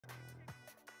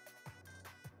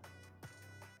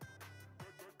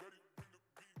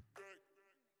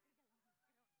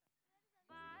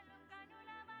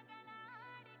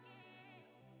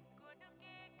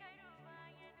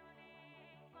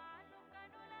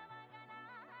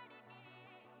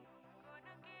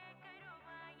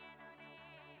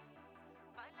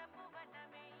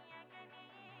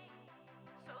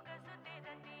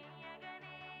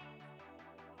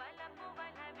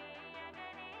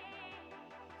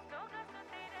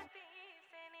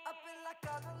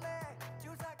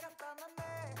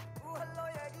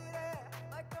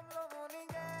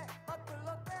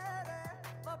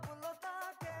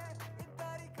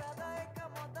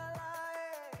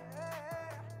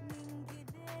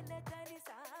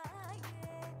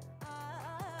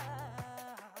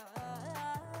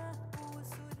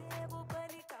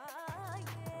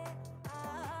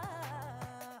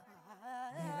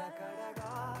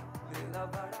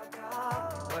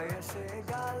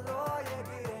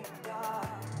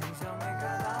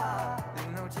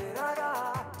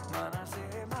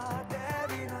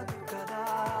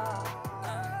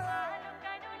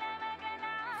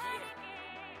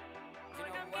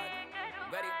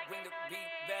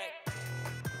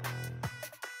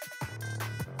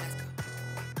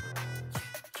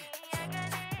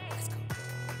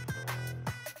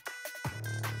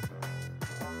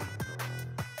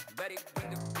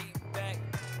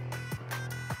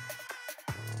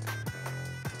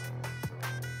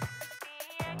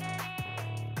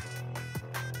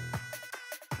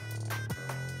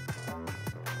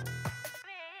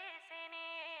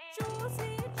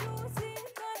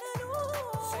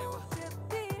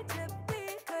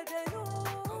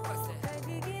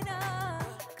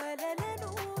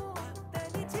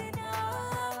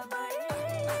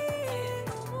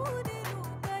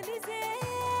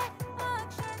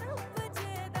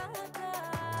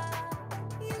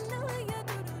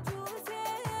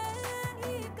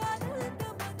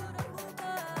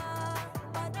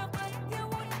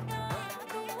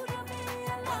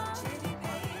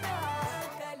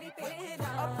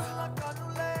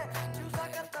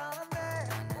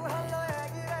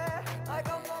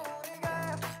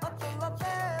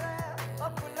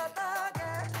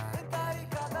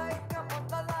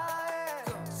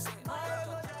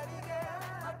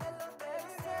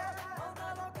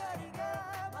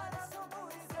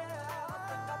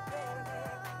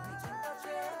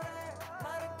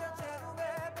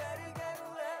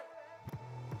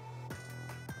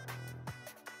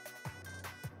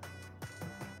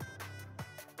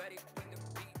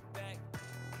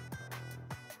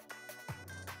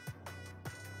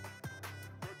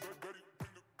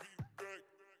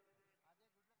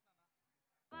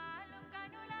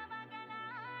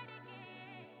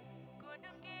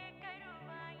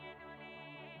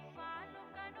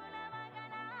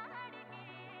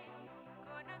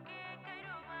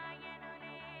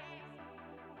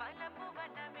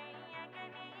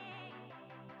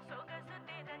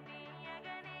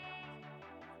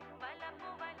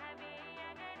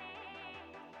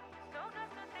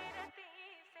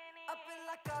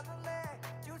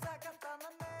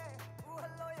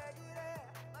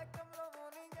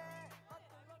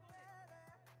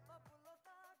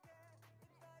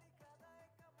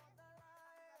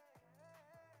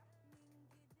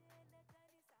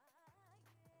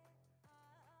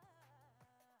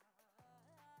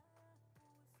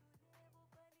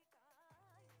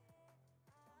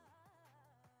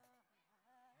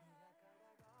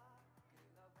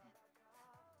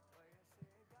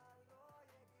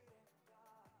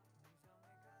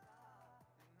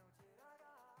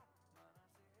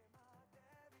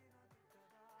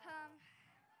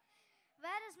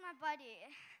Where is my buddy?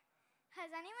 Has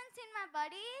anyone seen my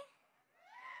buddy?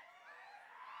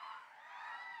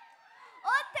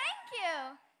 Oh, thank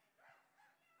you.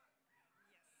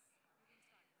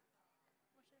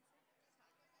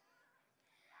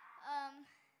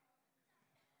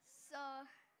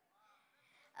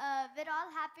 We're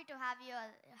all happy to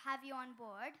have you on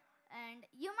board, and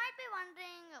you might be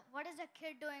wondering, what is a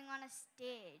kid doing on a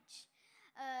stage?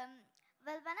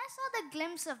 Well, when I saw the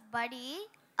glimpse of Buddy,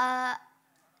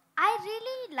 I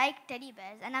really like teddy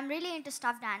bears, and I'm really into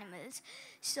stuffed animals.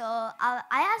 So I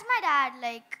asked my dad,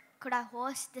 like, could I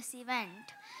host this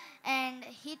event? And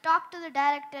he talked to the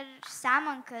director, Sam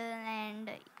Uncle, and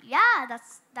yeah,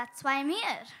 that's why I'm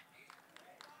here.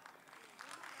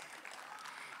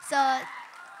 So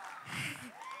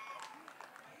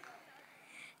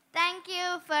thank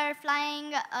you for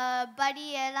flying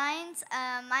Buddy Airlines.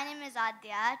 My name is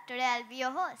Adya. Today I'll be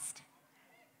your host.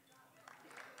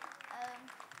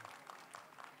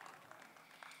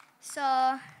 So,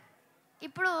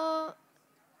 ఇప్పుడు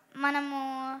మనము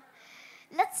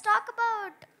let's talk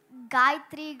about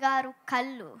Gayatri garu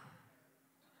kallu.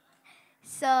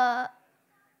 So,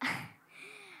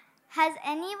 has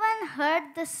anyone heard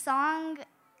the song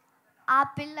Aa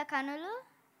Pilla Kanulu?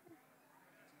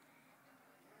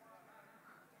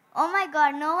 Oh my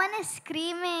God, no one is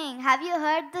screaming. Have you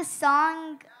heard the song?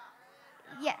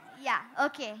 Yeah,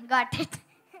 okay, got it.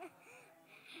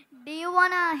 Do you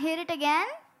want to hear it again?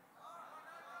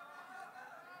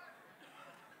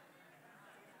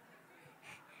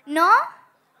 No?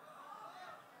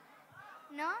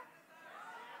 No?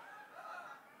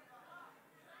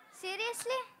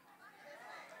 Seriously?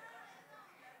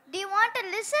 Do you want to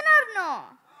listen or no?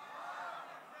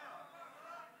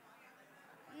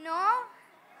 No?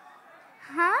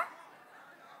 Huh?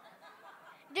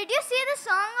 Did you see the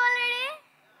song already?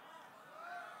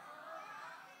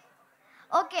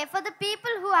 Okay, for the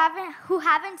people who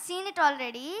haven't seen it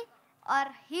already or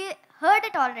heard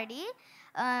it already,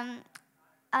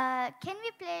 can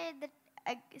we play the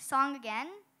song again?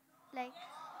 Like,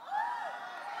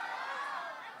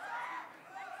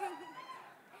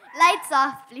 lights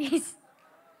off, please.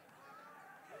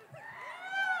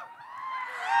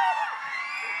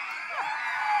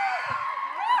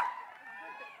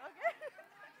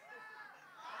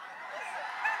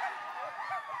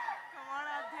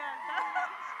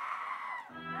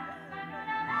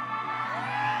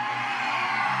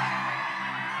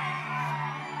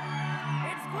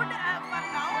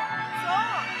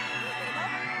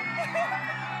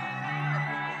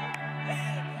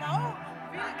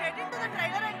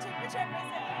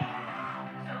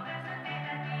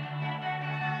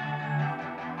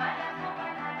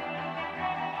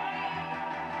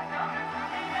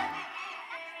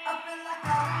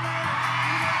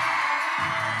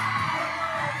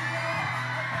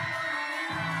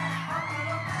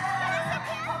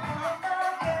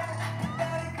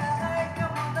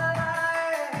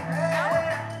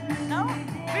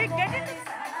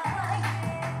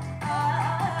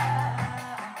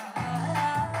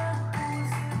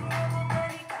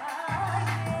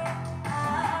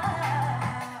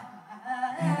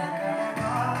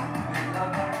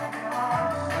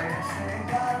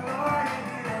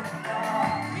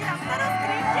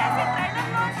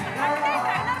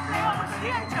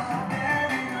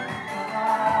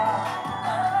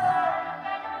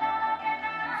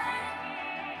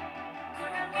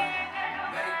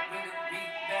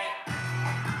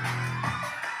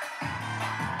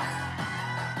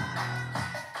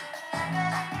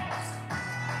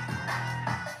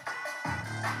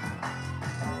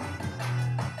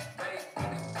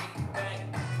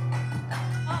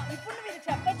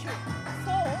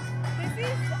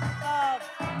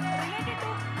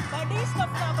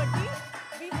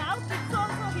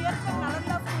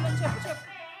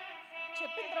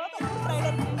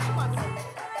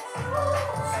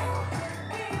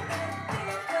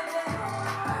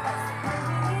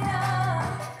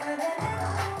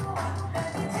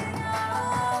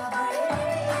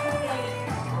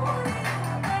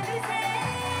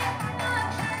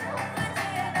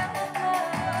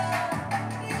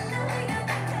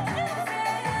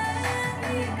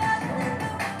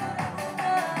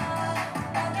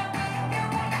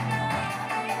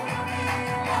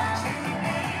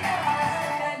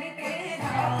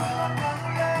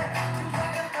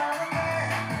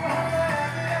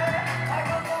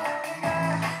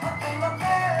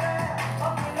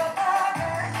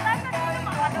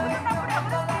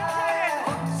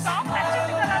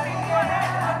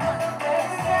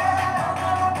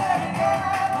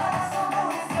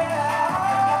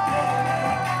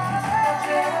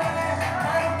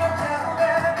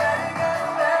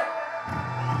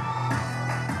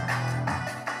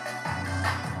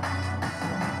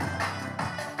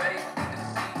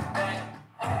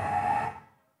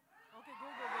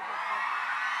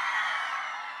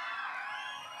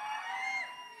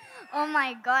 Oh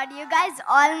my God, you guys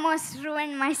almost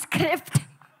ruined my script.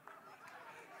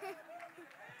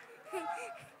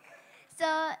 So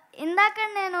ఇందాక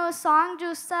నేను song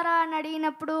చూస్తారా అని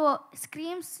అడిగినప్పుడు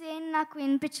స్క్రీమ్స్ ఏం నాకు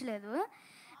వినిపించలేదు.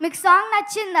 మీకు song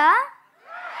నచ్చిందా?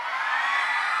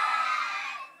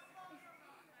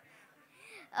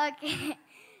 ఓకే,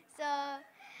 సో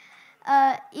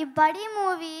ఈ బడీ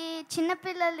మూవీ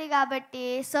చిన్నపిల్లలది కాబట్టి,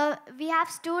 so we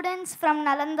have students from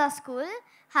Nalanda school.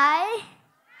 Hi.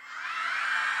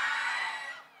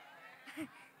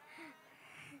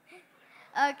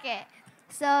 Okay,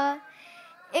 so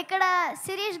ఇక్కడ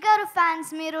శిరీష్ గారు ఫ్యాన్స్,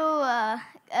 మీరు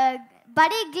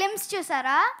బడీ గ్లిమ్స్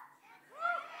చూసారా?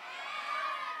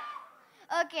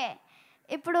 ఓకే,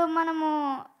 ఇప్పుడు మనము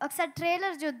ఒకసారి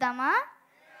ట్రైలర్ చూద్దామా?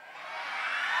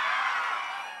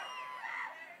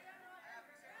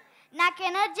 నాకు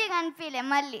ఎనర్జీ కనిపించలే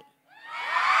మళ్ళీ.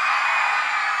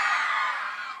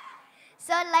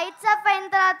 సో లైట్స్ ఆఫ్ అయిన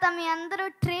తర్వాత మీ అందరూ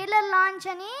ట్రైలర్ లాంచ్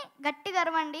అని గట్టిగా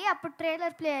అరవండి, అప్పుడు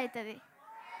ట్రైలర్ ప్లే అవుతుంది.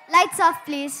 Lights off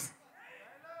please.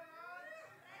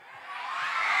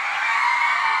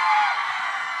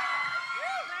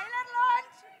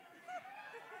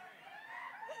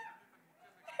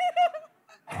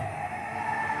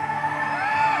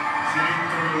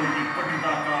 చరిత్రలో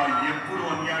ఇప్పటిదాకా ఎప్పుడు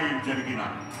అన్యాయం జరిగినా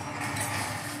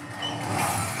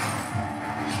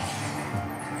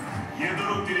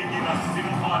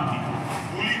సింహాన్ని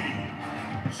పులిని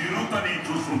చిరుతని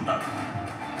చూసుంటారు.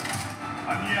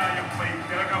 అన్యాయంపై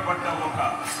తిరగబడ్డ ఒక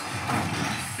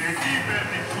టెడ్డీ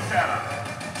బేర్ని చూశారా?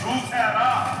 చూస్తారా?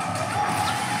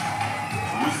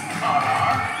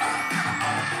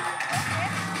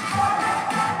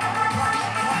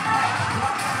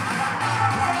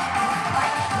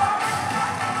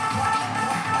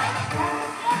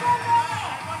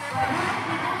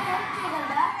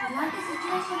 ఇలాంటి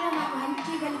సిచ్యువేషన్లో నాకు హెల్ప్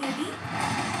చేయగలిగేది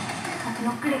అతను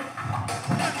ఒక్కడే.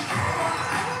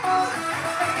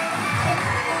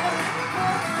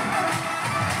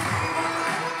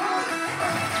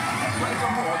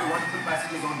 Welcome to all the wonderful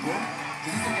passengers on board.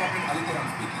 This is the Captain Allu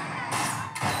speaking.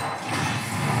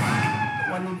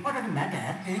 One important matter.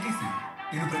 ATC.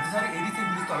 నేను ప్రతిసారి ATC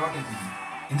పిలుస్తూ అలవాటు అవుతుంది.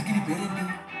 ఎందుకు నీ పేరేంటి?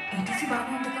 ATC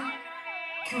బాగా ఉంటుందా?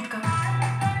 క్యూట్గా.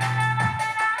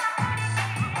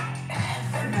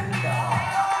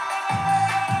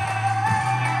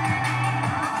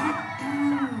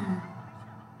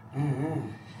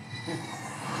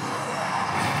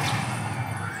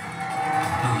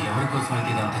 నువ్వు ఎవరి కోసం అయితే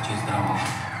ఇదంతా చేస్తున్నావో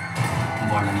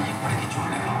వాళ్ళని ఎప్పటికీ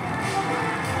చూడలేవు.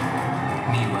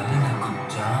 నీ వల్ల నాకు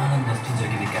చాలా నష్టం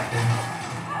జరిగింది captain.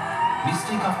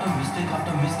 Mistake after mistake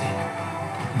after mistake.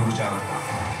 నువ్వు జాగ్రత్త.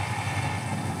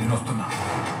 నేను వస్తున్నా.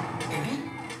 ఏంటి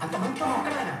అంత మంచితో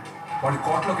ఒక్కడేనా? వాడి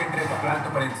కోర్టులోకి ఎంట్రీ అయితే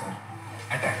ప్లాన్తో పడింది సార్.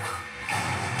 అటాక్.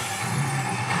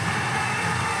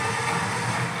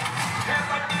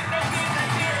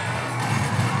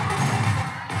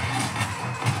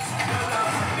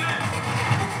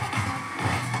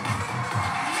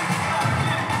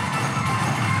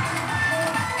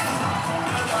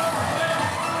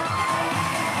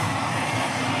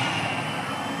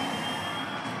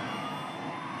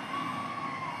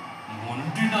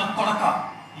 ఒంటి నా కొడక,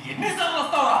 ఎన్నిసార్లు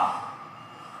వస్తావురా?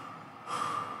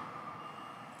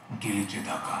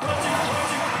 గెలిచేదాకా.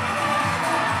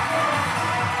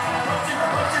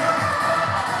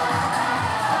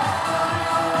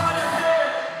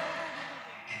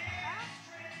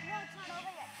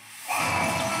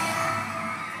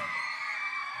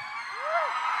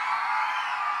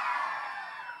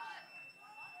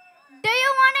 Do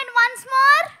you want it once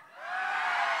more?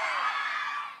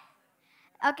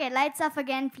 Okay, lights off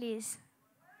again, please.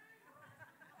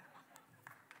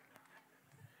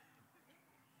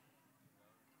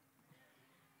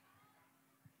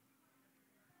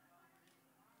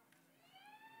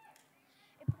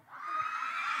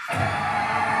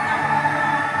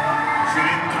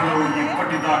 చరిత్రలో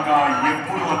ఇప్పటిదాకా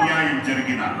ఎప్పుడు అన్యాయం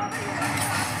జరిగినా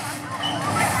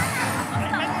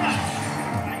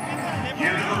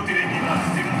ఎదురు తిరిగిన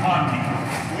సింహాన్ని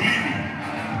పులిని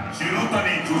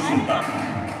చిరుతని చూసుంటారు.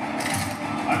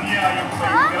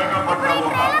 అన్యాయంపై తిరగబడ్డ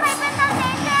ఒక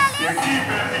టెడ్డీ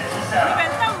బేర్ని చూశారా?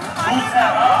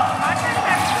 చూశారా?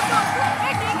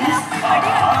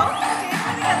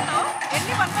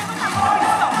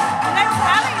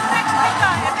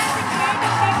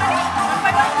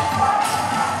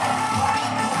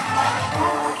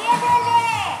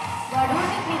 వాడు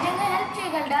నీకు నిజంగా హెల్ప్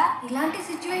చేయగలడా? ఇలాంటి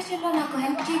సిచ్యువేషన్లో నాకు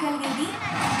హెల్ప్ చేయగలిగేది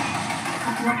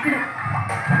అతను ఒక్కడే.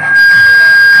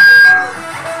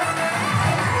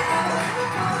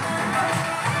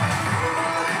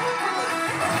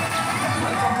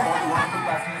 Welcome to all the wonderful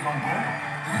passengers on board.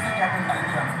 This is the Captain Allu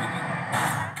speaking.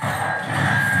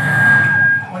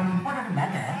 One important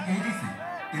matter. ATC.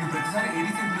 నేను ప్రతిసారి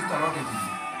ATC పిలుస్తూ అలవాటు అవుతుంది.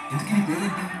 ఎందుకు నీ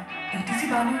పేరేంటి? ATC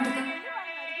బాగా ఉంటుందా?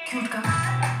 క్యూట్గా.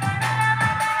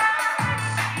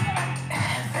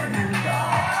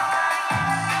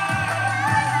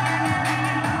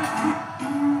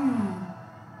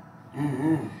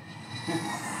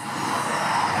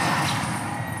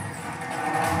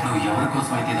 నువ్వు ఎవరి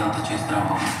కోసం అయితే ఇదంతా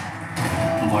చేస్తున్నావో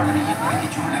వాళ్ళని ఎప్పటికీ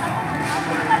చూడలేవు.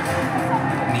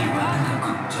 నీ వల్ల నాకు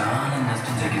చాలా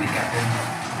నష్టం జరిగింది captain.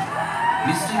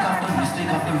 Mistake after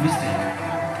mistake after mistake.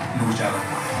 నువ్వు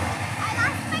జాగ్రత్త.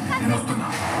 నేను వస్తున్నా.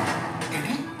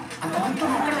 ఏంటి అంత మంచితో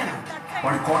ఒక్కడేనా?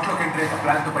 వాడి కోర్టులోకి ఎంట్రీ అయితే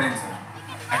ప్లాన్తో పడింది సార్.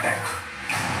 అటాక్.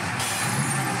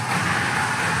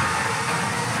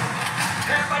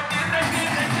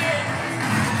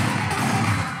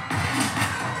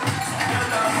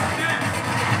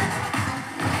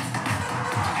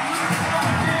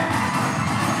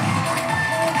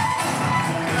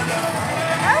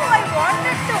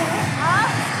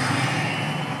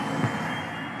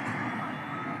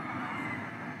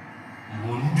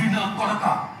 ఒంటి నా కొడక,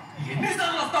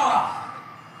 ఎన్నిసార్లు వస్తావురా?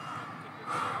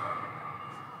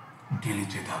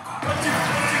 గెలిచేదాకా.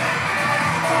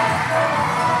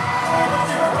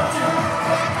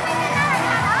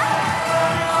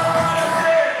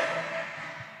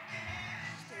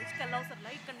 స్టేజ్కి వెళ్ళవసరలా,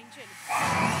 ఇక్కడి నుంచి వెళ్ళి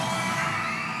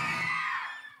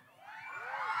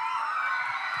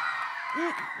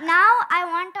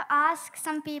ask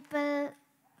some people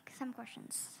some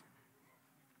questions.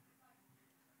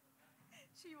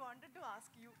 She wanted to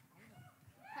ask you.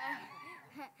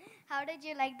 How did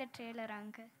you like the trailer,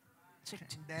 uncle?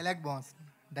 Dialogue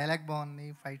బాగుంది,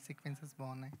 ఫైట్ సీక్వెన్సెస్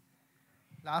బాగున్నాయి.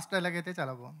 లాస్ట్ డైలాగ్ అయితే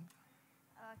చాలా బాగుంది.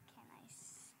 Okay, nice.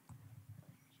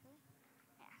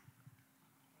 Yeah.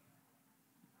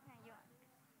 No,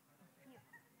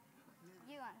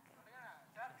 you uncle.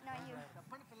 No, you.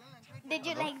 Did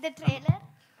you like the trailer?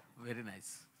 Very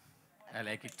nice. I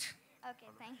like it. Okay,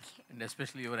 thank you. And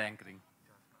especially your anchoring.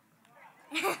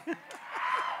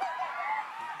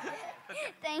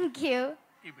 Thank you.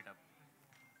 Keep it up.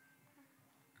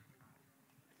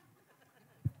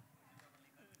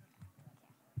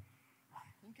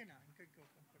 ఇంకేనా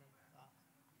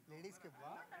లేడీస్కి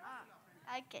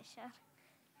Okay, sure.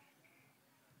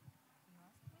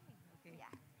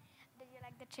 Yeah. Did you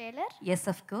like the trailer? Yes,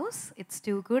 of course. It's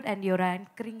too good, and your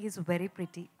anchoring is very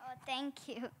pretty. Oh, thank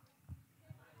you.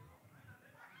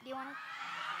 Do you want to?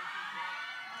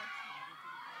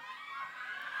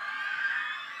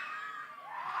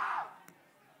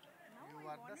 You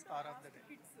are the star of the day.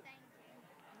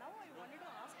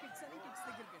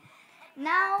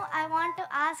 Now I want to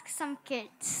ask some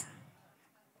kids.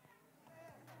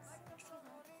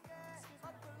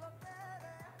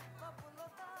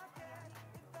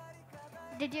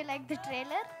 Did you like the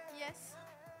trailer? Yes.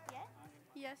 Yeah.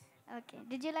 Yes. Okay.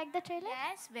 Did you like the trailer?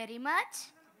 Yes, very much.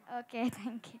 Okay,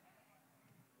 thank you.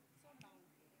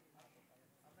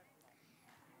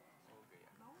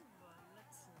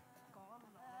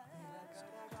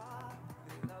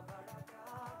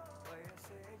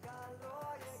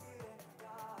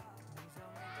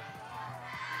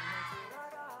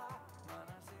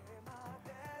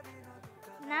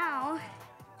 Now,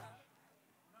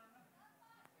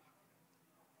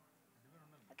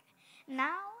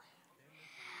 now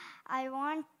I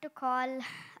want to call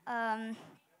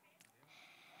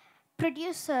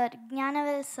producer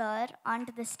Gnanavel sir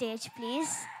onto the stage,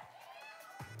 please.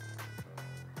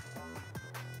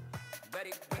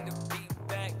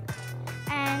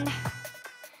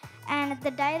 And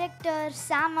the director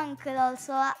Sam uncle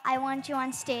also, I want you on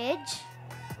stage.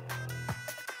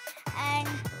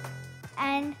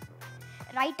 And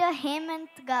writer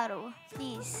Hemant Garu,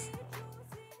 please.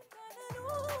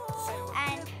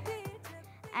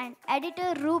 And editor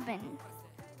Ruben.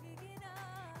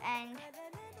 And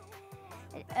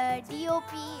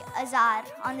DOP Azar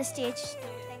on the stage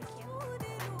too. Thank you.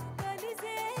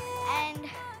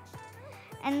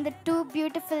 And the two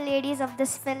beautiful ladies of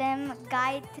this film,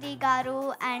 Gayatri Garu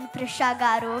and Prisha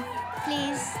Garu,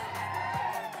 please.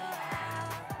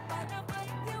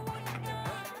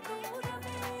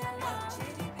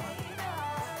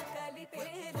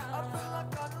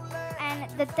 And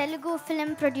the Telugu film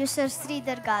producer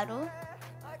Sridhar Garu.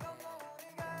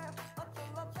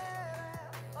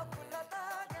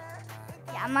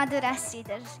 Yeah, Madhura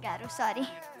Sridhar Garu, sorry.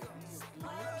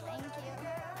 Thank you.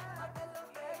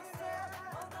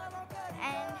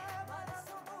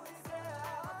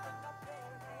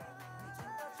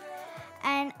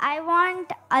 And I want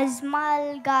Azmal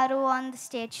Garu on the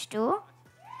stage too.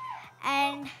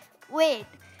 And wait.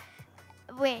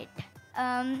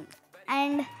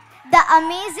 And the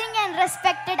amazing and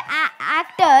respected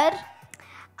actor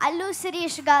Allu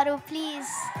Sirish Garu,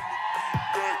 please.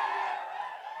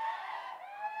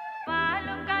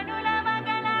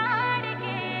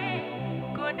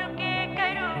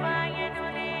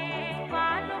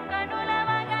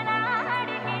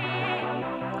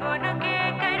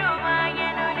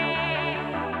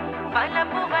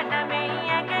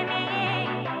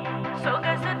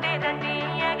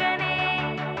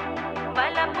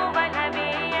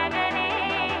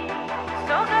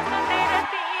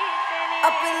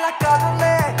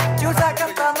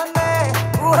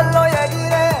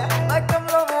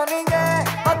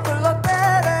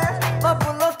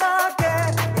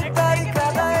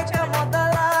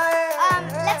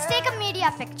 Let's take a media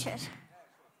picture.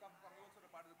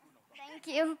 Thank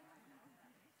you.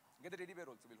 Get the teddy bear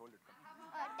also, we'll hold it.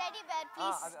 Teddy bear,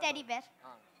 please. Teddy bear.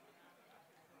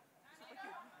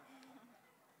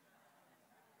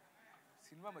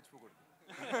 Cinema మర్చిపోకూడదు.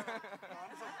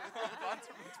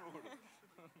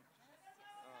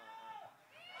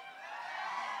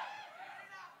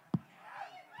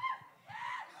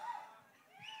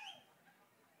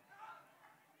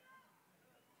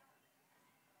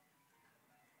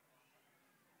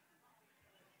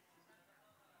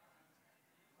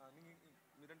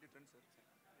 మీరంటే trend sir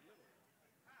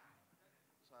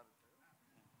sir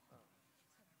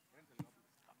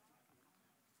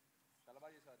చాలా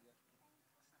బాగా చేశారు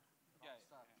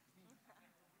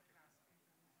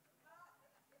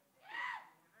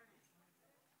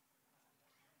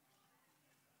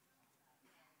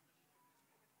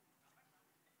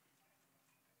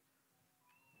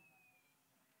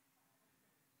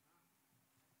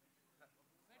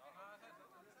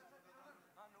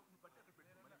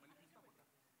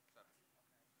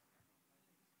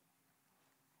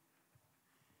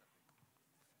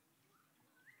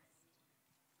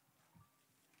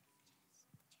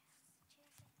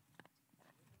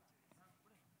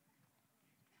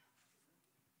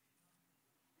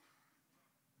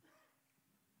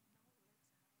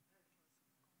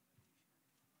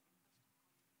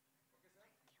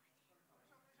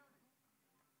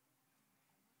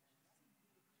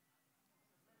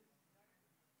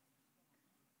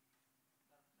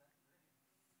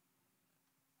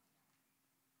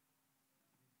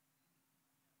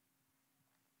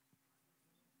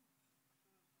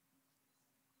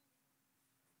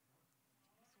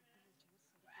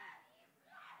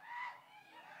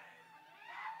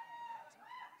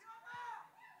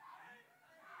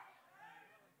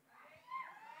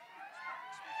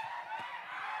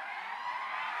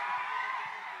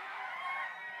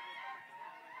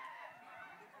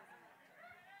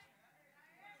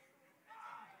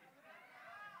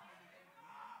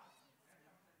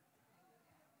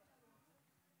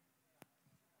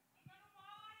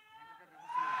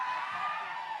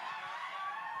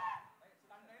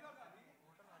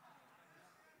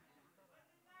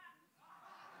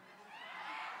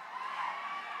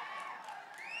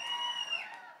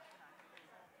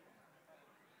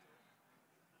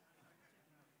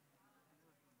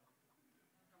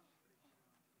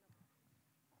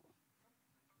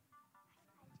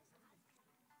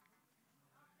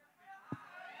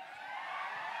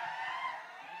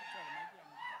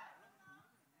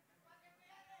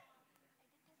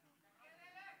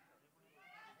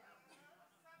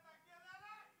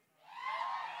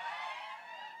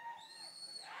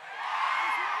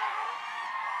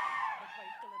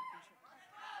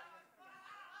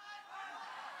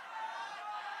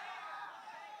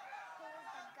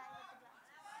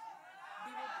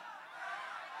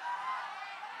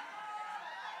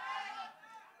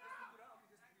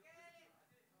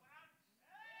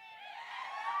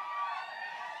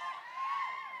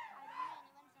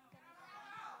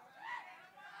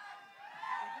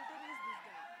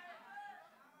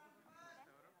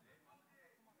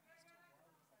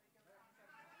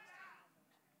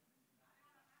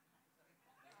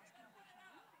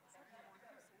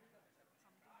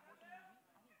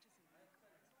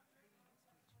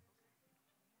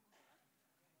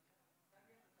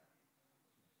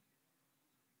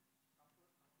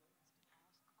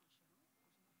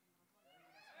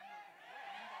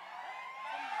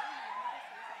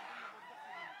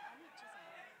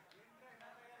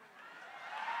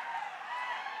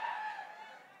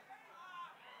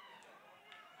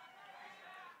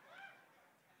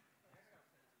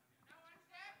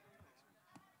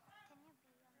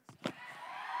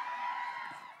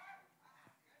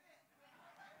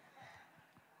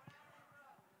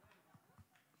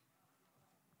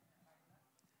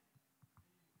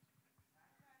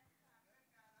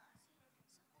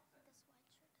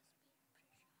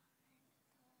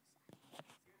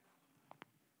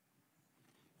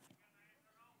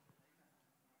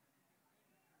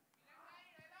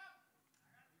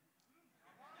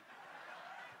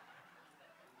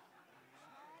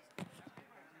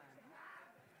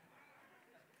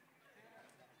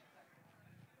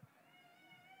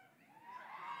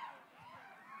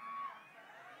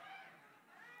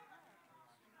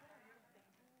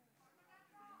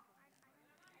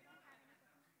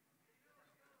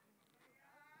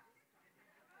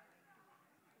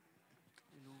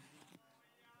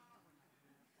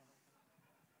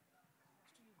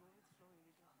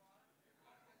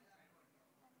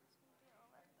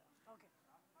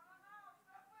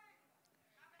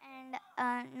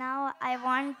now I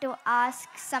want to ask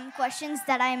some questions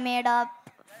that I made up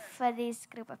for this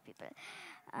group of people.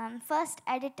 First,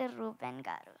 editor Ruben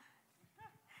Garu.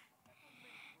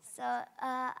 So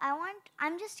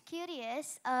I'm just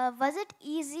curious, was it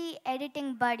easy editing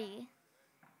Buddy?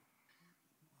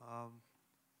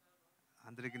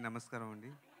 అందరికీ నమస్కారం అండి.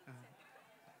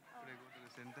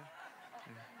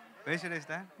 Patient is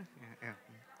that? Yeah.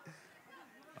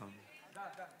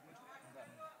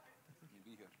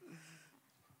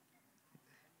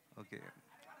 Okay.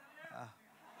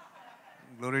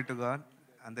 Glory to God.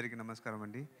 అందరికీ నమస్కారం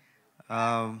అండి.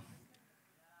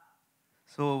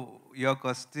 So your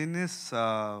question is,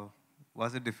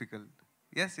 was it difficult?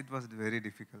 Yes, it was very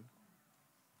difficult.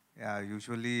 Yeah,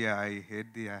 usually I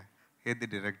hate the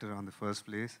director on the first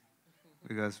place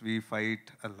because we fight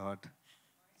a lot.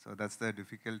 So that's the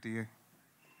difficulty.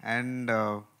 And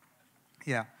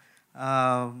yeah,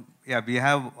 we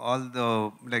have all the,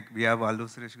 like we have Allu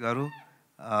Sirish Garu,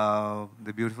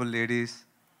 the beautiful ladies,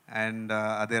 and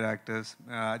other actors,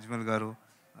 Ajmal Garu,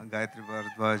 Gayatri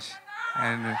Bharadwaj,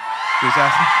 and Prisha.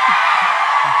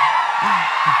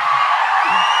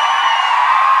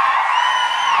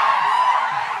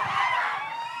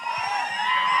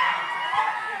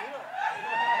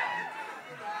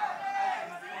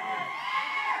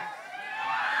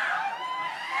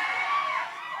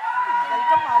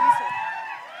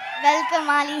 Welcome,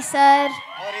 Ali sir.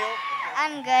 How are you?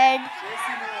 I'm good.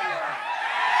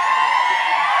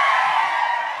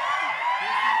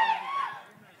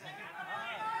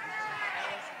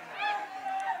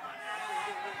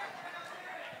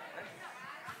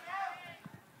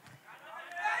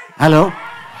 Hello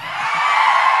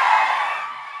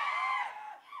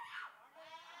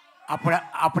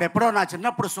అప్పుడెప్పుడో నా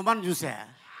చిన్నప్పుడు సుమన్ చూసా,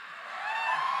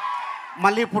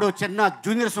 మళ్ళీ ఇప్పుడు చిన్న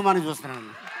junior సుమాని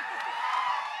చూస్తున్నాను.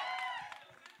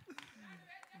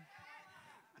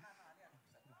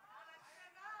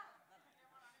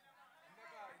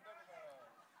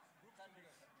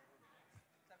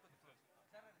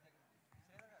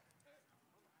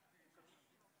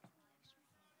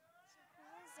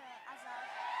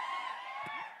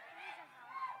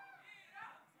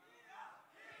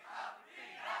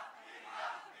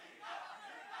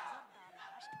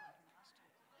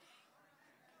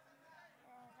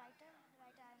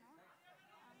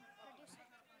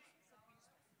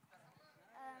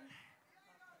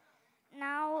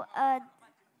 Now,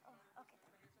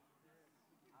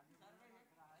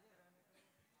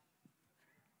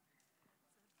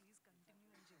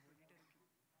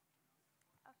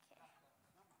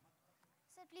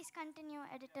 so please continue,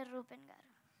 editor Ruben Garu.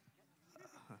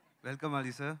 Welcome,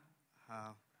 Ali sir.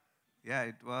 Yeah,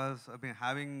 it was, I mean,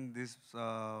 having these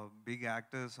big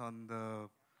actors on the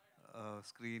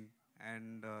screen,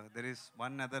 and there is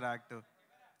one other actor.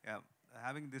 Yeah,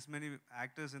 having this many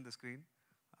actors in the screen,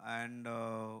 and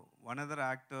one other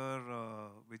actor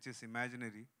which is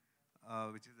imaginary,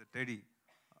 which is a Teddy.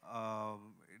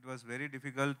 It was very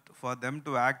difficult for them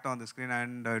to act on the screen,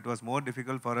 and it was more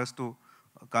difficult for us to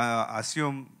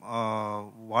assume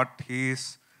what he is,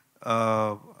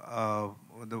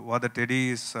 what the Teddy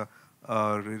is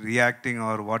reacting,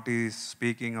 or what he is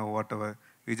speaking, or whatever.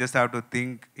 We just have to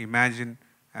think, imagine,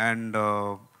 and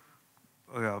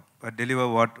deliver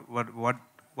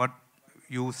what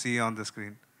you see on the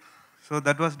screen. So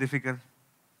that was difficult,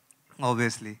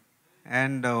 obviously.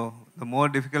 And the more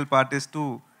difficult part is to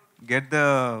get the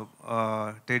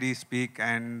Teddy speak,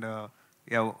 and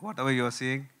yeah, whatever you're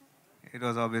seeing, it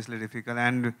was obviously difficult.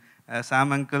 And Sam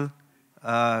uncle,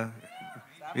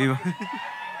 we,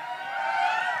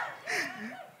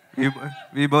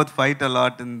 we both fight a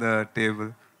lot in the table,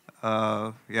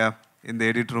 yeah, in the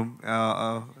edit room.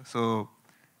 So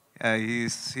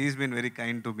he's been very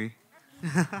kind to me.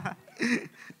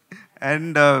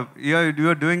 And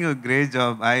you're doing a great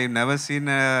job. I've never seen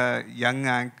a young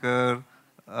anchor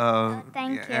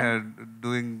Thank you.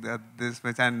 doing this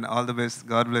much, and all the best.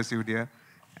 God bless you, dear.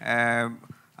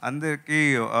 అందరికీ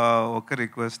ఒక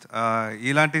request,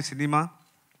 ఇలాంటి cinema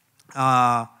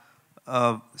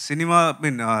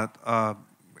mean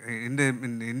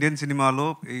Indian సినిమాలో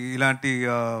ఇలాంటి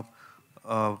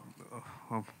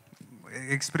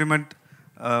experiment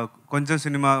కొంచెం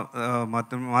cinema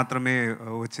మాత్రమే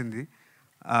వచ్చింది.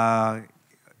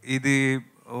 ఇది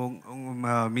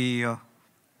మీ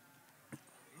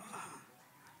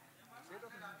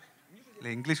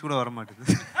English కూడా వరమాటది.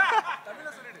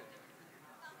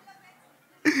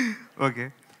 Okay.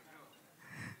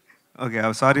 Okay,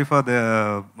 I'm sorry for the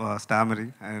stammering.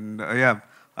 And yeah,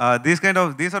 these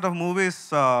sort of movies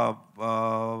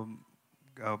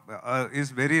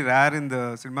is very rare in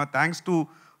the cinema. Thanks to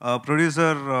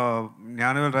producer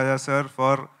Jnanavel Raja sir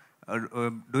for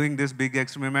doing this big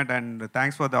experiment, and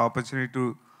thanks for the opportunity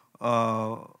to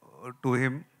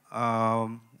him.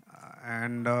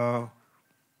 And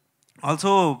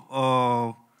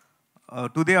also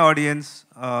to the audience,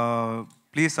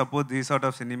 please support this sort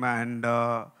of cinema, and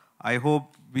I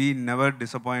hope we never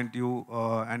disappoint you,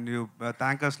 and you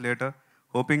thank us later.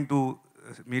 Hoping to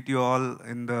meet you all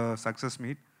in the success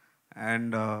meet,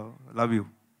 and love you.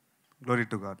 Glory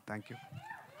to God. Thank you.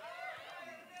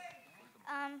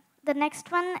 The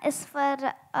next one is for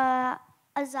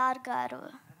Azar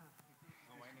Garu.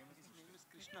 My name is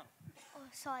Krishna. Oh,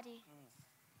 sorry.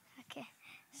 Okay.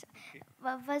 So,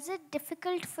 was it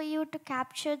difficult for you to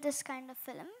capture this kind of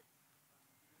film?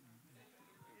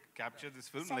 Capture this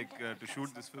film, Center, like to shoot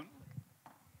this film.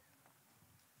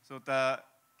 So,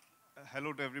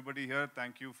 hello to everybody here.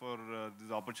 Thank you for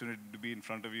this opportunity to be in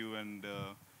front of you and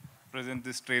present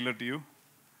this trailer to you.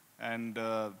 And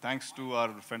thanks to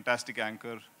our fantastic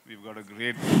anchor, we've got a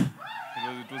great.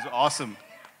 It was awesome.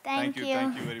 Thank you.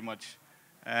 Thank you very much.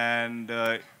 And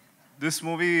this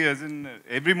movie, as in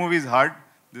every movie is hard.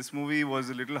 This movie was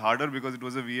a little harder because it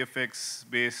was a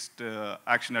VFX-based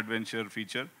action adventure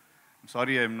feature. I'm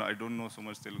sorry, I don't know so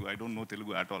much Telugu. I don't know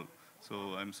Telugu at all.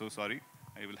 So I'm so sorry.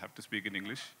 I will have to speak in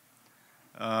English.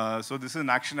 So this is an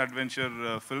action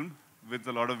adventure film with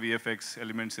a lot of VFX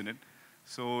elements in it.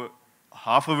 So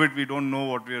half of it we don't know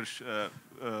what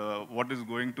is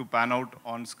going to pan out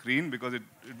on screen because it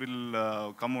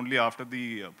will come only after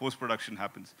the post-production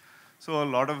happens. So a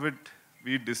lot of it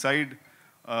we decide,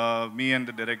 me and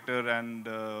the director and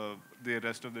the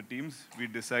rest of the teams, we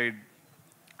decide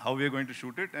how we are going to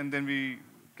shoot it, and then we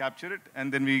capture it,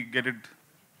 and then we get it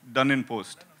done in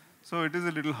post. So it is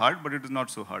a little hard, but it is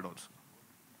not so hard also.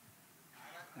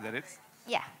 Is that it?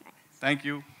 Yeah. Thank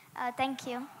you. Thank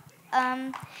you.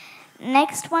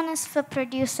 Next one is for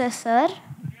producer, sir.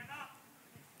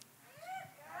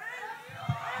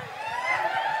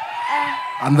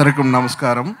 Andarikum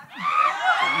namaskaram.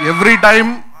 Every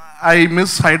time I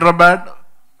miss Hyderabad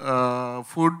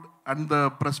food and the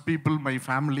press people, my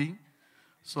family.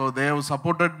 So they have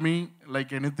supported me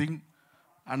like anything.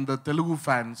 And the Telugu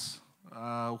fans,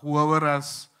 whoever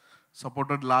has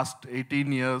supported last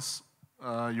 18 years,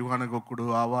 Yugana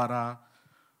Gokudu, Avara,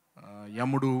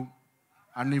 Yamudu,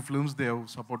 any films they have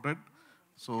supported.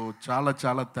 So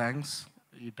chala thanks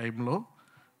ee time lo.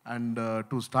 And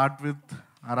to start with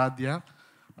Aradhya,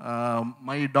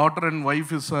 my daughter and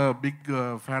wife is a big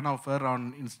fan of her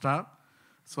on Insta.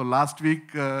 So last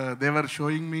week they were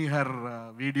showing me her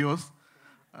videos.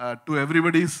 To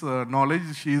everybody's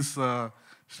knowledge, she is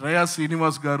Shreya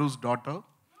Srinivas Garu's daughter.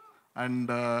 And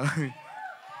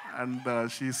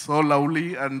she's so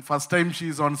lovely. And first time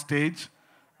she's on stage.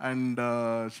 And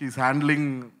she's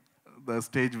handling the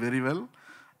stage very well.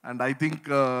 And I think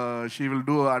she will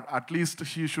do, at least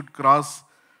she should cross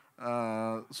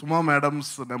Suma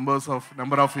Madam's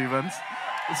number of events.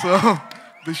 So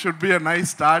this should be a nice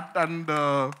start, and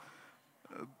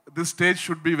this stage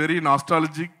should be very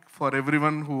nostalgic for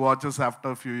everyone who watches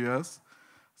after a few years.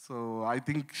 So I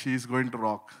think she's going to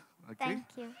rock. Okay? Thank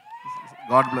you.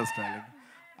 God bless, darling.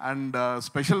 And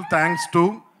special thanks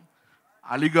to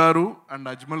Ali Garu and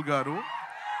Ajmal Garu.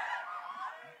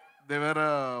 They were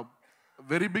a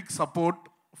very big support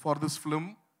for this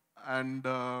film, and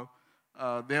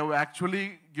they have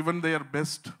actually given their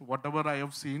best. Whatever I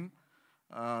have seen,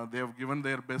 they have given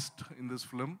their best in this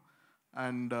film.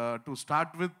 And to start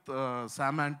with,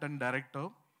 Sam Anton, director,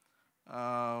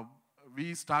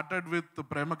 we started with the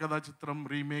Prema Kada Chitram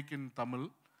remake in Tamil.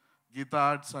 Geeta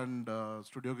Arts and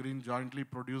Studio Green jointly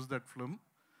produced that film.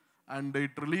 And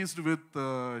it released with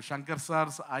Shankar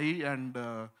Sar's I and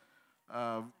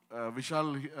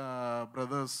Vishal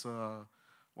brothers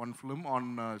one film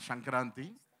on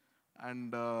Shankaranti.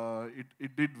 And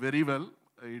it did very well.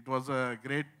 It was a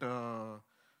great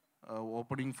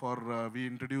opening for, we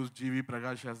introduced G.V.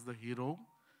 Prakash as the hero,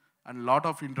 and lot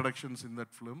of introductions in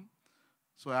that film.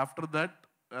 So after that,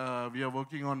 we are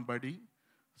working on Buddy.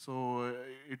 So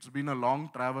it's been a long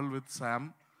travel with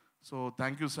Sam. So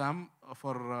thank you, Sam,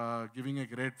 for giving a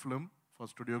great film for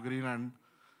Studio Green and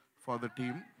for the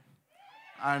team.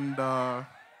 And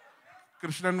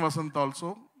Krishnan Vasant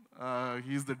also.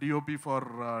 He's the DOP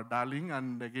for Darling,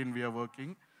 and again we are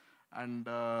working. And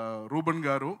Ruben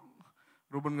Garu.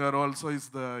 Ruben Garu also is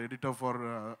the editor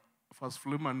for first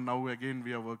film, and now again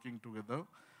we are working together.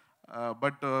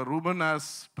 But Ruben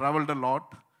has traveled a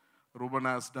lot. Ruben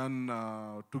has done,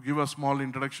 to give a small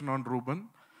introduction on Ruben,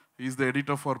 he's the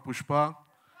editor for Pushpa,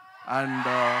 and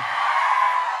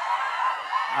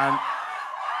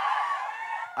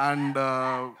and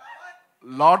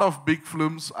lot of big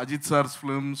films, Ajit sir's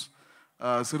films,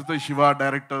 Sirtha Shiva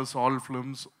directors, all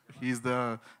films.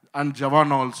 And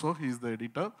Jawan also, he's the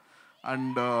editor.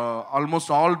 And almost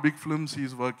all big films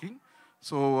he's working.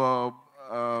 So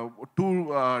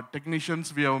two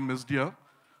technicians we have missed here.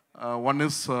 One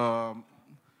is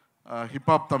Hip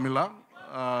Hop Tamila,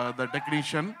 the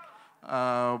technician.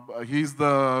 He's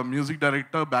the music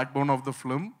director, backbone of the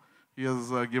film. He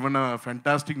has given a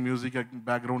fantastic music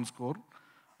background score.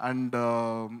 And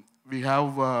we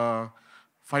have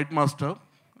Fight Master.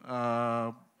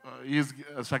 He is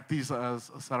Shakti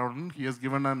Saravan. He has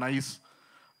given a nice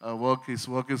work. His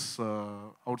work is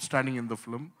outstanding in the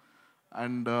film.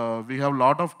 And we have a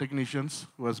lot of technicians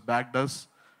who has backed us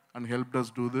and helped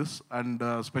us do this. And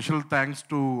special thanks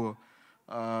to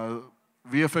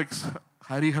VFX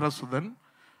Harihara Sudan.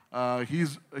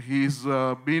 He's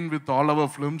been with all our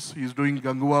films. He's doing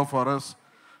Gangua for us,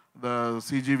 the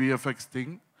CG VFX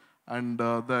thing. And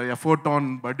the effort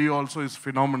on Buddy also is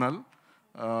phenomenal.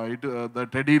 The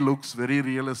Teddy looks very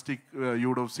realistic. You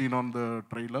would have seen on the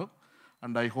trailer.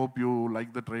 And I hope you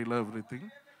like the trailer, everything.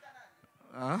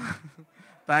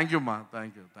 Thank you, Ma.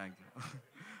 Thank you.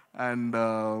 And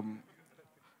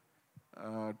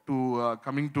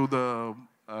coming to the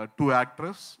two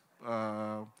actors,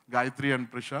 Gayatri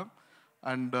and Prisha.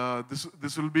 And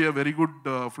this will be a very good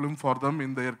film for them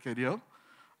in their career.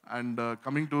 And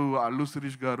coming to Allu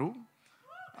Sirish Garu.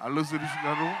 Allu Sirish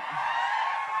Garu.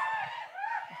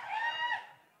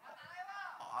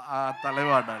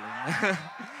 Talaiva, darling.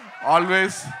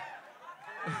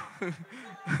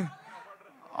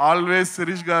 Always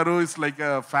Sirish Garu is like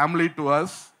a family to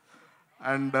us.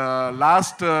 And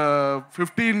last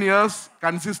 15 years,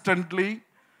 consistently,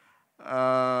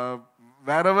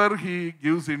 wherever he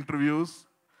gives interviews,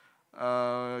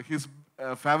 his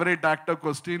favorite actor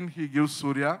question, he gives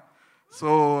Surya.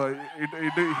 So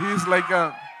he's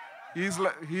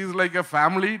like a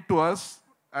family to us,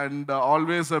 and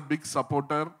always a big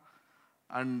supporter.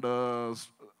 And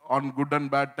on good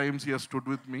and bad times, he has stood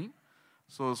with me.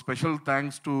 So special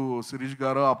thanks to Sirish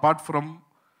Garu. Apart from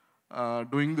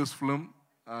doing this film,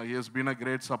 he has been a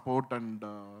great support and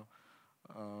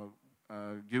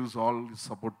gives all his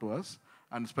support to us.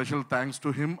 And special thanks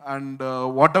to him. And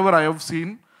whatever I have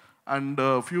seen and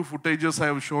few footages I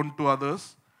have shown to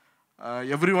others,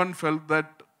 everyone felt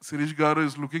that Sirish Garu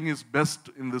is looking his best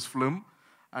in this film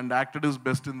and acted his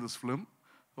best in this film.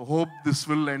 So hope this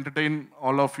will entertain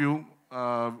all of you.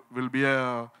 Will be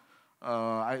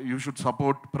you should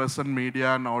support, press and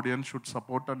media and audience should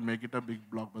support and make it a big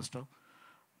blockbuster.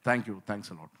 Thank you.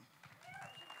 Thanks a lot.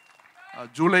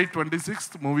 July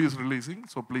 26th, movie is releasing,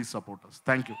 so please support us.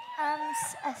 Thank you.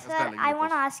 Sir, darling, I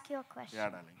want to ask you a question. Yeah,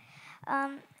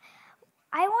 darling.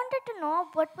 I wanted to know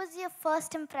what was your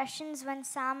first impressions when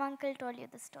Sam Uncle told you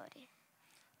the story?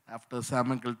 After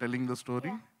Sam Uncle telling the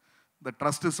story, the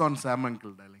trust is on Sam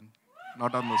Uncle, darling,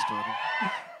 not on the story.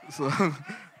 So,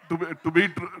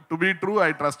 to be true,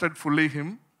 I trusted fully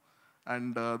him.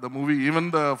 And the movie,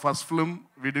 even the first film,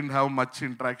 we didn't have much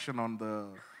interaction on the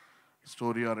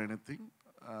story or anything.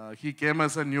 He came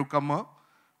as a newcomer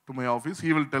to my office.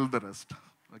 He will tell the rest.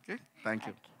 Okay? Thank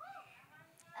you.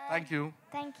 Thank you.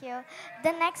 Thank you.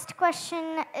 The next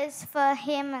question is for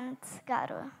Hemant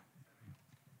Garu.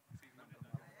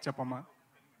 చెప్పమ్మా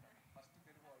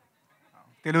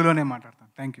తెలుగులోనే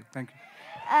మాట్లాడతాను thank you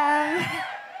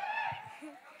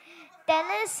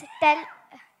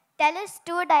Tell us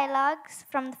two dialogues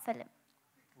from the film.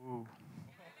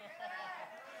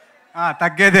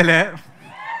 తగ్గేదేలే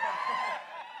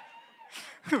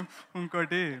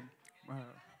ఇంకోటి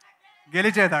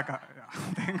గెలిచేదాకా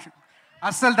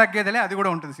అస్సలు తగ్గేదేలే అది కూడా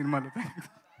ఉంటుంది సినిమాలో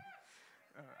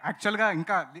యాక్చువల్గా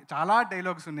ఇంకా చాలా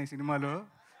డైలాగ్స్ ఉన్నాయి సినిమాలో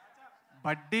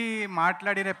బడ్డీ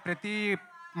మాట్లాడిన ప్రతి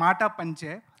మాట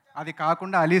పంచే అది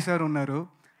కాకుండా అలీ సార్ ఉన్నారు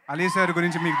అలీ సార్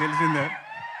గురించి మీకు తెలిసిందే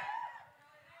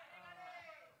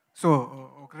సో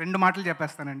ఒక రెండు మాటలు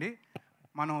చెప్పేస్తానండి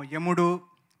మనం యముడు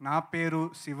నా పేరు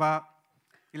శివ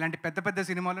ఇలాంటి పెద్ద పెద్ద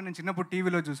సినిమాలు నేను చిన్నప్పుడు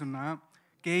టీవీలో చూసున్నా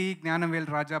కేఈ జ్ఞానవేల్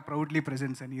రాజా ప్రౌడ్లీ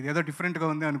ప్రెజెన్స్ అని ఇదేదో డిఫరెంట్గా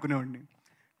ఉంది అనుకునేవాడిని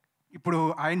ఇప్పుడు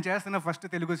ఆయన చేస్తున్న ఫస్ట్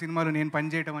తెలుగు సినిమాలో నేను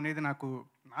పనిచేయడం అనేది నాకు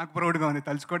ప్రౌడ్గా ఉంది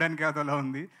తలుచుకోవడానికి అదోలా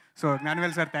ఉంది so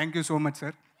Gnanavel sir thank you so much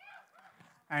sir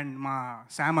and మా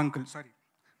శామ్ అంకుల్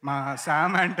మా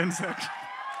శామ్ యాంటన్ సార్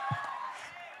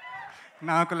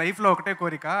నాకు లైఫ్లో ఒకటే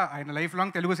కోరిక ఆయన లైఫ్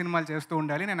లాంగ్ తెలుగు సినిమాలు చేస్తూ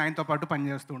ఉండాలి నేను ఆయనతో పాటు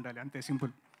పనిచేస్తూ ఉండాలి అంతే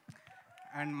సింపుల్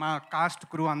అండ్ మా కాస్ట్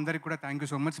క్రూ అందరికి కూడా థ్యాంక్ యూ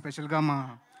సో మచ్ స్పెషల్గా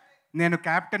నేను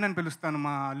క్యాప్టెన్ అని పిలుస్తాను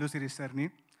మా అల్లు శిరీష్ సార్ని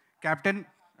క్యాప్టెన్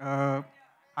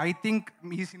ఐ థింక్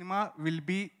ఈ cinema will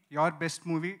be your best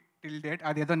movie till date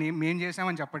అదేదో మేం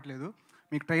చేసామని చెప్పట్లేదు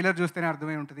మీకు ట్రైలర్ చూస్తేనే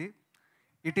అర్థమై ఉంటుంది.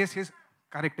 It is his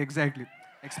correct, exactly.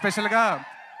 ఎస్పెషల్గా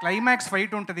క్లైమాక్స్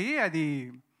ఫైట్ ఉంటుంది, అది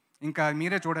ఇంకా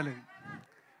మీరే చూడలేదు.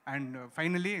 అండ్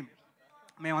ఫైనలీ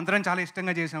మేమందరం చాలా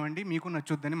ఇష్టంగా చేసామండి, మీకు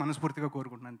నచ్చుద్దని మనస్ఫూర్తిగా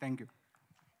కోరుకుంటున్నాను. Thank you.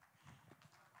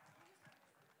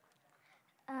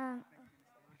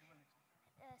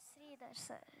 Sridhar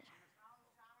sir.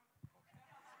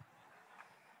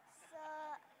 So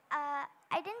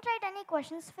I didn't write any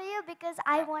questions for you because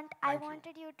I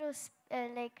wanted you to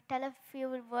like tell a few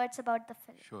words about the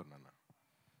film. Sure, Nana.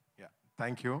 Yeah,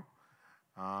 thank you.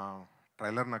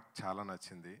 Trailer నాకు చాలా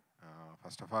నచ్చింది.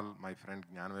 First of all my friend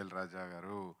Gnanavel రాజా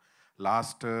గారు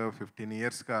last 15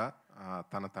 ఇయర్స్గా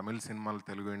తన తమిళ సినిమాలు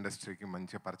తెలుగు ఇండస్ట్రీకి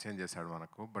మంచిగా పరిచయం చేశాడు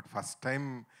మనకు. But first time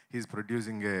he's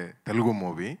producing A Telugu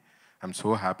movie. I'm so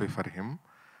happy for him.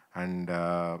 And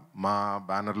మా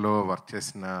బ్యానర్లో వర్క్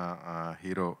చేసిన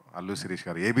హీరో అల్లు శిరీష్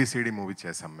గారు ఏబిసిడి మూవీ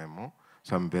చేసాం మేము.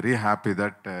 So I'm very happy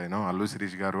that Allu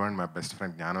Sirish గారు and my best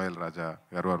friend Gnanavel రాజా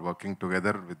గారు are working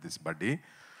together with this బడ్డీ.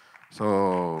 So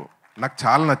నాకు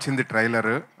చాలా నచ్చింది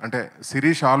ట్రైలర్. అంటే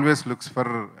శిరీష్ ఆల్వేస్ లుక్స్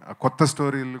ఫర్ కొత్త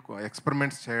స్టోరీలు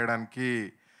ఎక్స్పెరిమెంట్స్ చేయడానికి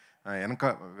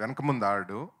వెనక ముందు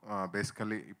ఆడు.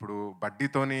 బేసికలీ ఇప్పుడు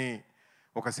బడ్డీతోని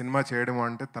ఒక సినిమా చేయడం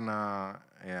అంటే తన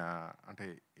అంటే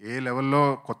ఏ లెవెల్లో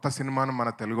కొత్త సినిమాను మన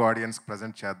తెలుగు ఆడియన్స్కి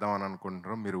ప్రజెంట్ చేద్దాం అని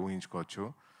అనుకుంటారో మీరు ఊహించుకోవచ్చు.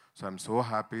 So I'm so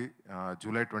happy.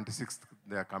 July 26th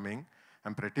they are coming.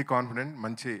 I'm pretty confident.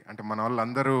 మంచి అంటే మన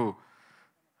వాళ్ళందరూ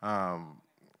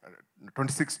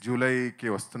 26 జూలైకి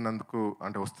వస్తున్నందుకు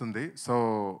అంటే వస్తుంది. సో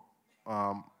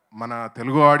మన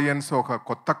తెలుగు ఆడియన్స్ ఒక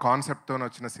కొత్త కాన్సెప్ట్తో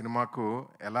వచ్చిన సినిమాకు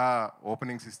ఎలా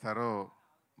ఓపెనింగ్స్ ఇస్తారో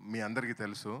మీ అందరికీ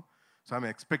తెలుసు. So I'm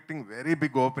expecting very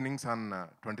big openings on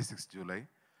 26 July.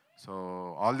 So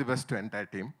all the best to entire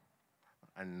team.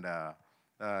 And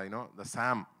the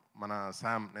Sam, మన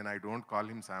శామ్, నేను I don't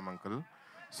call him Sam uncle.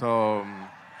 So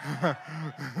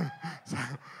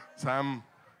Sam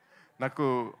నాకు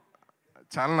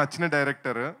చాలా నచ్చిన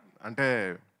డైరెక్టర్. అంటే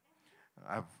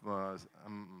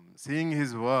సీయింగ్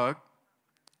హిజ్ వర్క్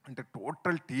అంటే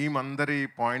total team అందరి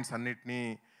points అన్నిటినీ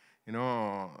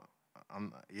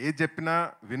ఏ చెప్పినా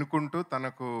వినుకుంటూ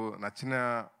తనకు నచ్చిన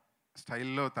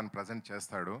స్టైల్లో తను ప్రజెంట్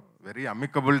చేస్తాడు. Very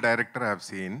amicable director I have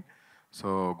seen. So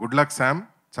good luck Sam,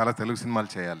 చాలా తెలుగు సినిమాలు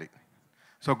చేయాలి.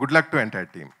 So good luck to entire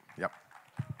team. Yeah.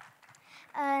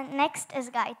 Next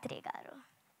is Gayatri గారు.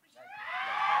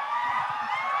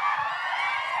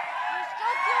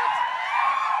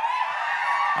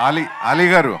 ఆలీ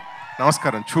గారు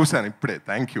నమస్కారం, చూశాను ఇప్పుడే.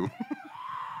 Thank you.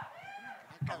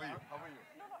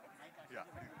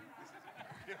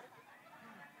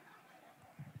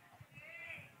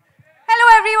 Hello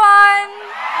everyone.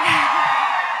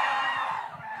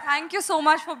 Thank you so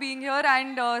much for being here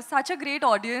and such a great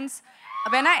audience.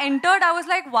 When I entered, I was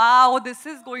like, wow, this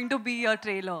is going to be a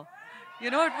trailer.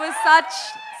 You know, it was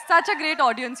such a great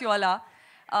audience you all are.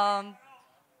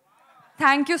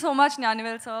 Thank you so much,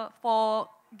 Gnanavel sir, for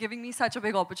giving me such a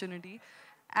big opportunity.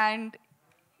 And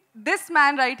this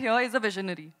man right here is a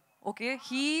visionary, okay?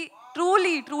 He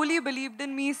truly believed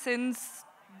in me since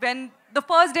when the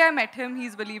first day I met him,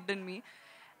 he's believed in me.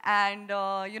 And,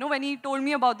 when he told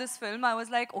me about this film, I was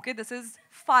like, okay, this is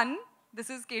fun. This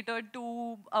is catered to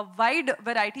a wide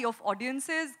variety of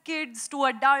audiences, kids, to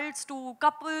adults, to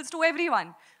couples, to everyone.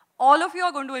 All of you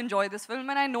are going to enjoy this film,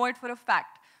 and I know it for a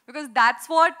fact. Because that's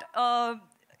what,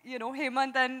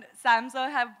 Hemant and Sam sir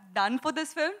have done for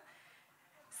this film.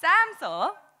 Sam sir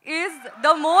is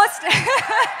the most...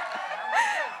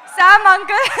 Sam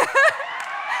uncle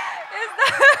is the...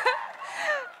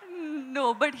 No,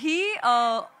 but he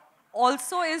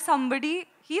also is somebody,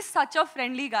 he's such a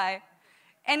friendly guy.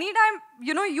 Anytime,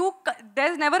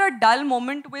 there's never a dull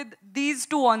moment with these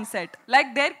two on set. Like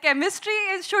their chemistry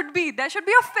there should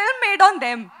be a film made on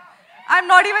them. I'm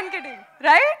not even kidding,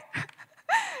 right?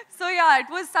 So yeah, it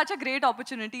was such a great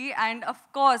opportunity. And of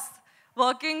course,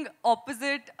 working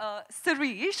opposite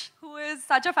Sirish, who is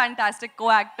such a fantastic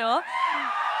co-actor.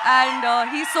 And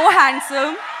he's so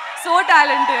handsome, so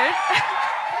talented.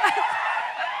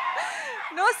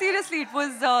 No, seriously, it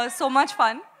was so much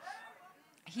fun.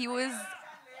 He was...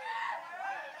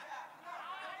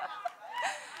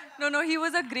 No, he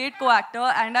was a great co-actor,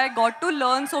 and I got to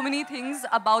learn so many things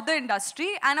about the industry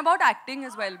and about acting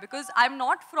as well, because I'm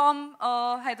not from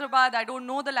Hyderabad, I don't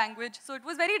know the language, so it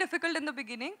was very difficult in the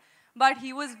beginning, but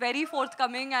he was very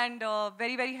forthcoming and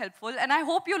very, very helpful, and I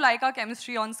hope you like our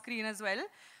chemistry on screen as well,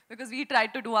 because we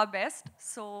tried to do our best.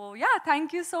 So yeah,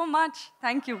 thank you so much.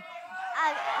 Thank you.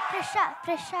 Prisha,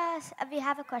 we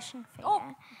have a question for you. Oh,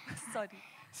 sorry.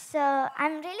 So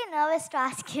I'm really nervous to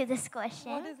ask you this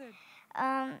question. What is it?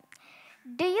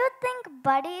 Do you think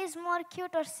Buddy is more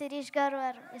cute or Sirish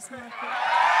Garu is more cute?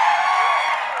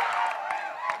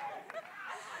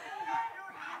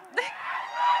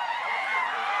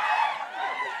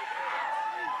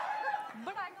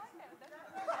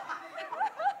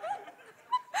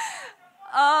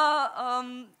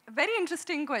 Very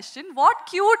interesting question. What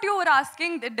cute you were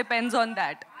asking, it depends on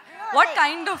that. What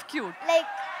kind of cute? Like,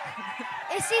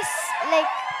 is he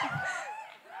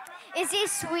is he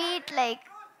sweet? Like,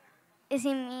 is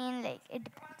he mean? Like, it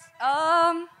depends.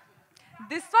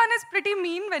 This one is pretty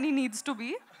mean when he needs to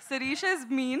be. Sirish is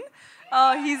mean.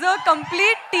 He's a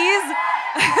complete tease.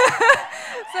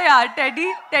 So yeah,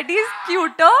 Teddy's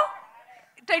cuter.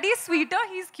 Teddy's sweeter,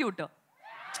 he's cuter.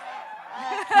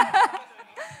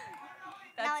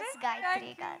 Now it's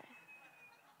Gayatri Garu.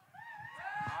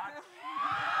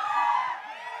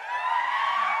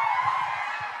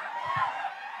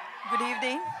 Good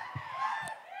evening.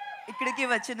 ఇక్కడికి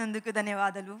వచ్చినందుకు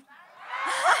ధన్యవాదాలు.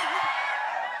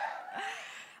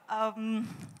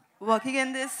 Working in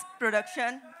this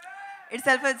production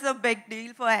itself is a big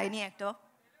deal for any actor.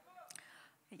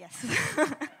 Yes.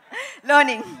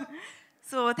 Learning.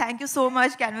 So thank you so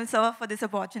much, Canvas sir, for this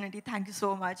opportunity. Thank you so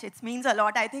much. It means a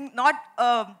lot. I think not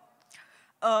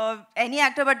any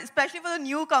actor, but especially for the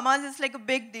newcomers, it's like a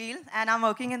big deal. And I'm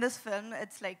working in this film.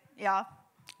 It's like, yeah,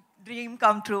 dream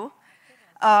come true.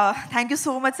 Thank you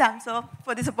so much, Sam sir,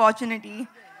 for this opportunity.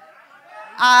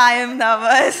 I am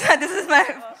nervous. This is my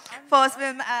first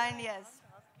film, and yes.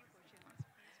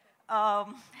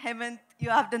 Hemant, you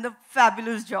have done a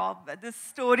fabulous job. This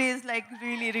story is like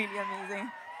really, really amazing.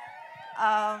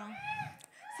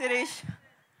 Sirish,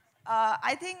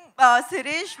 I think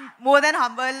Sirish, more than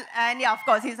humble, and yeah, of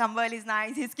course, he's humble, he's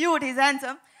nice, he's cute, he's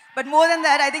handsome. But more than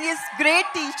that, I think he's a great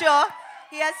teacher.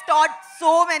 He has taught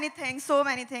so many things, so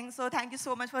many things. So thank you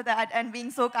so much for that and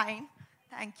being so kind.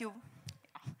 Thank you.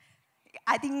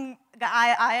 I think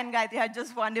I and Gayatri had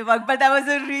just one day work, but that was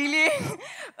a really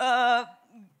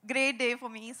great day for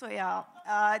me. So yeah,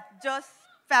 just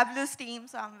fabulous team.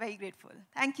 So I'm very grateful.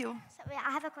 Thank you. So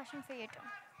I have a question for you too.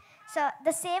 So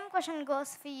the same question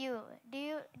goes for you.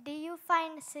 Do you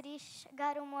find Sirish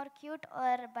Garu more cute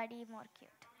or Buddy more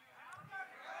cute?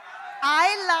 I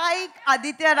like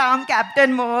Aditya Ram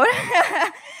Captain more.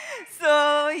 So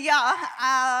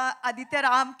yeah, Aditya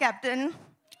Ram Captain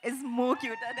is more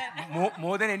cuter than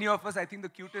More than any of us, I think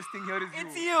the cutest thing here is you.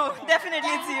 It's you.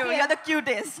 Definitely it's you. You're the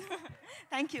cutest.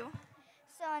 Thank you.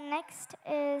 So next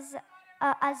is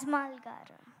Azmal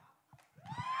Garu.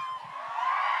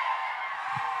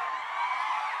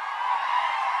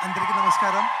 అందరికీ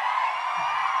నమస్కారం.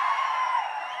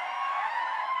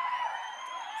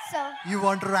 So You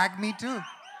want to rag me too?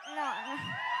 no.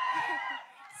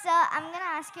 So I'm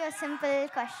gonna ask you a simple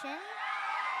question.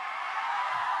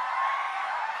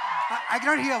 I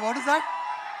cannot hear. What is that?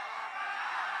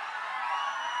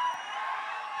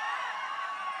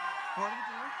 What is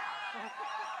it?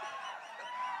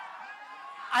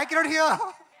 I cannot hear.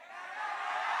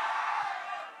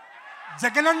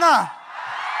 Jagananna.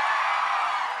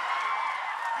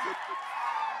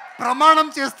 ప్రమాణం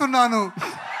చేస్తున్నాను.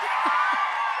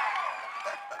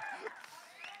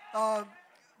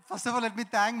 First of all, let me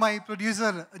thank my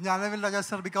producer, Macha Will Not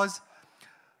sir, because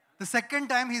the second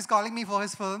time he's calling me for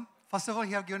his film, first of all,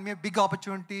 he have given me a big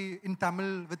opportunity in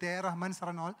Tamil with A.R. Rahman sir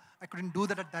and all. I couldn't do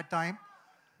that at that time.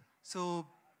 So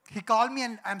he called me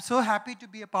and I'm so happy to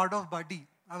be a part of Buddy.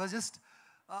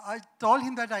 I told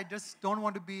him that I just don't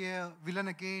want to be a villain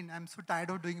again. I'm so tired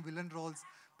of doing villain roles.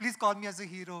 Please call me as a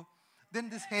hero. Then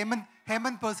this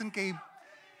Hemant person came.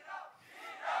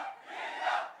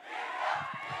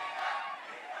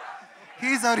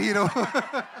 He's our hero.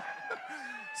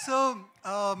 So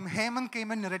Hemant came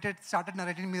and started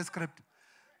narrating me the script.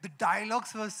 The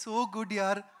dialogues were so good,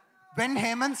 yaar. When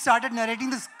Hemant started narrating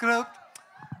the script,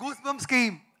 goosebumps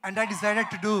came, and I decided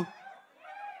to do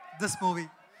this movie.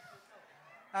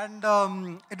 And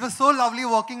it was so lovely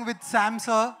working with Sam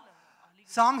sir.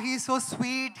 Sam, he's so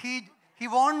sweet.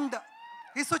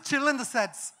 He's so chill in the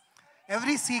sets.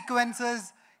 Every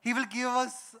sequences, he will give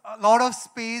us a lot of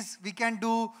space. We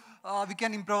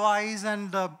can improvise,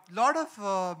 and a lot of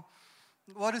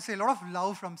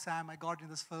love from Sam I got in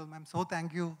this film. I'm so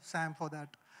thank you, Sam, for that.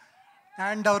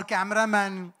 And our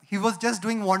cameraman, he was just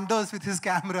doing wonders with his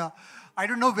camera. I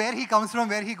don't know where he comes from,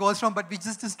 where he goes from, but we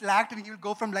just lacked and he will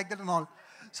go from like that and all.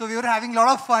 So we were having a lot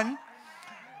of fun.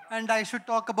 And I should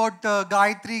talk about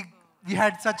Gayatri. We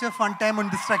had such a fun time on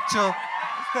the structure.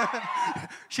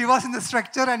 She was in the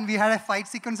structure and we had a fight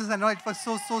sequences and all. It was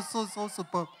so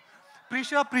superb.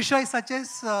 Prisha is such a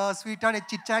sweetheart, a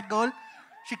chit-chat girl.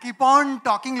 She keep on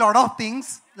talking a lot of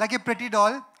things like a pretty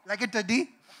doll. like a teddy.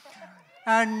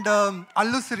 And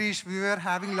Allu Sirish, we were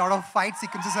having a lot of fight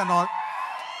sequences and all.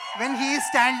 When he is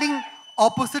standing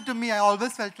opposite to me, I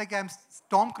always felt like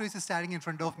Tom Cruise is standing in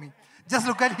front of me. Just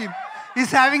look at him.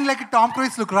 He's having like a Tom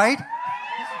Cruise look, right?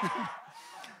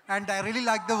 And I really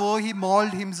like the way he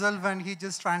molded himself and he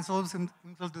just transforms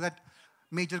himself to that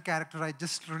major character. I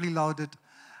just really loved it.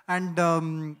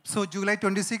 And so July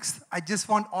 26th, I just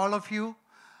want all of you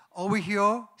over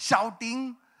here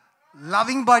shouting,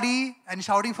 loving Buddy and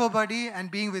shouting for Buddy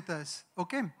and being with us.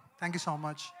 Okay? Thank you so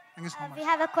much. Thank you so much. We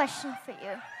have a question for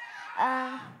you.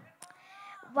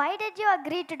 Why did you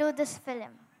agree to do this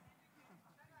film?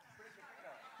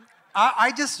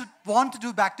 I just want to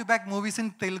do back-to-back movies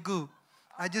in Telugu.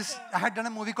 I had done a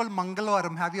movie called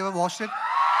Mangalwaram. Have you ever watched it?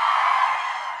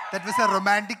 That was a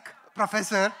romantic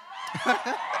professor.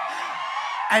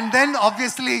 And then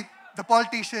obviously the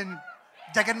politician,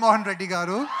 Jagan Mohan Reddy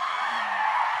Garu.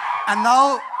 And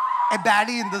now a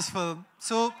baddie in this film.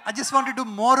 So I just want to do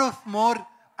more.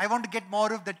 I want to get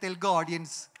more of the Telugu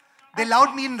audience. They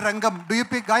loved me in Rangam. Do you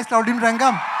guys loved in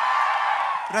Rangam?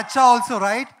 Racha also,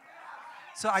 right?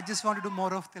 So I just want to do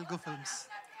more of Telugu films.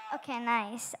 Okay,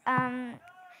 nice.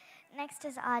 Next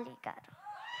is Ali Garu.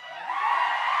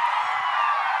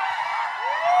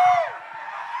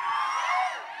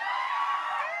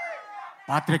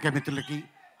 పాత్రిక మిత్రులకి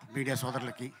media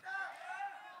సోదరులకి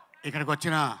ఇక్కడికి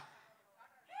వచ్చిన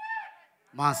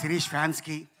మా శిరీష్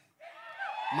ఫ్యాన్స్కి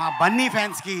మా బన్నీ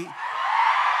ఫ్యాన్స్కి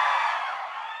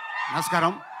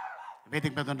నమస్కారం.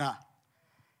 వేదిక మీద ఉన్న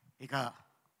ఇక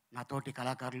నా తోటి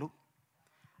కళాకారులు,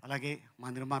 అలాగే మా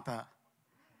నిర్మాత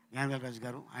జ్ఞానవేల్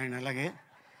గారు, ఆయన అలాగే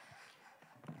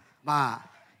మా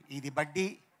ఇది బడ్డీ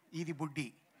ఇది బుడ్డి,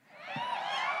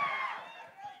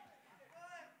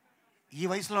 ఈ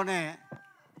వయసులోనే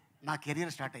నా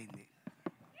కెరీర్ స్టార్ట్ అయింది.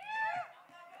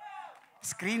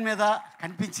 స్క్రీన్ మీద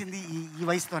కనిపించింది ఈ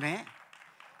వయసుతోనే.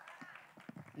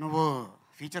 నువ్వు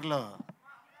ఫ్యూచర్లో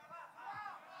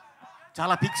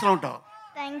చాలా పీక్స్లో ఉంటావు.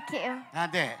 Thank you.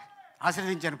 అదే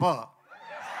ఆశీర్వదించాను పో.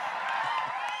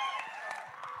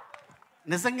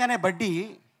 నిజంగానే బడ్డీ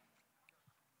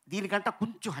దీనికంట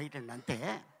కొంచెం హైట్ అండి అంతే,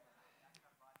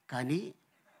 కానీ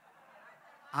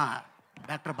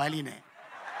డాక్టర్ బాలీనే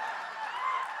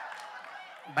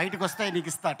బయటకు వస్తాయి నీకు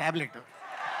ఇస్తా ట్యాబ్లెట్.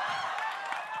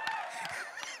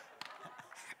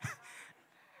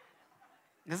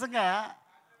 నిజంగా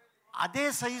అదే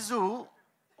సైజు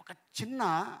ఒక చిన్న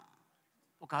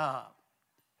ఒక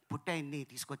పుట్టాయిని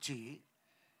తీసుకొచ్చి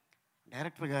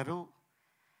డైరెక్టర్ గారు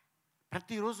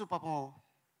ప్రతిరోజు పాపం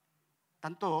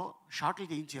తనతో షార్ట్లు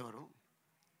చేయించేవారు.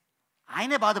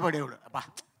 ఆయనే బాధపడేవాడు, అబ్బా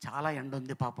చాలా ఎండ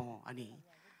ఉంది పాపం అని.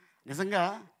 నిజంగా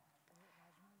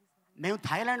మేము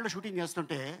థాయిలాండ్లో షూటింగ్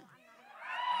చేస్తుంటే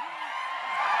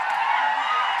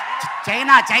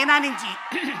చైనా నుంచి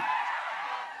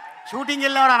షూటింగ్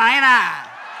వెళ్ళేవాడు నాయన.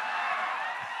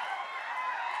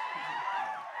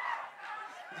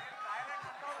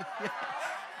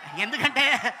 ఎందుకంటే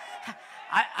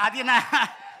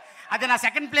అది నా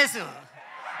సెకండ్ ప్లేసు.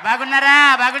 బాగున్నారా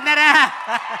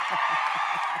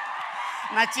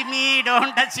నచ్చిమి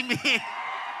డోంట్ టచ్ మీ.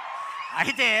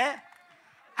 అయితే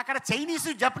అక్కడ చైనీసు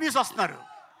జపనీస్ వస్తున్నారు.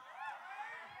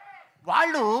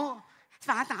 వాళ్ళు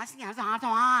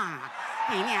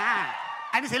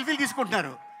అని సెల్ఫీలు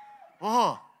తీసుకుంటున్నారు. ఓహో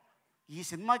ఈ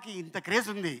సినిమాకి ఇంత క్రేజ్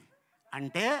ఉంది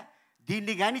అంటే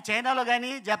దీన్ని కానీ చైనాలో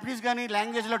కానీ జపనీస్ కానీ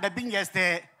లాంగ్వేజ్లో డబ్బింగ్ చేస్తే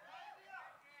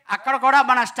అక్కడ కూడా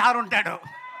మన స్టార్ ఉంటాడు.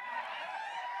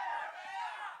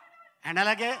 అండ్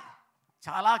అలాగే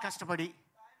చాలా కష్టపడి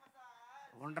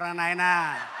ఉండరా నాయనా.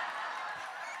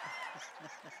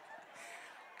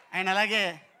 అండ్ అలాగే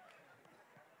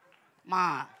మా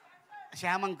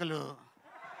శ్యామంకులు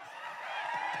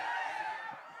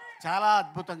చాలా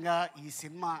అద్భుతంగా ఈ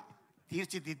సినిమా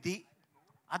తీర్చిదిద్ది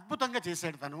అద్భుతంగా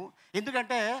చేసాడు తను.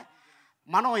 ఎందుకంటే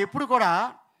మనం ఎప్పుడు కూడా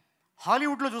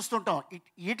హాలీవుడ్లో చూస్తుంటాం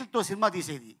వీటితో సినిమా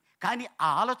తీసేది, కానీ ఆ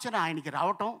ఆలోచన ఆయనకి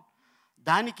రావటం,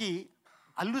 దానికి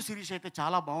అల్లు శిరీష్ అయితే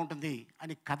చాలా బాగుంటుంది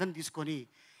అని కథను తీసుకొని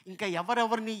ఇంకా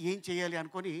ఎవరెవరిని ఏం చేయాలి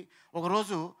అనుకొని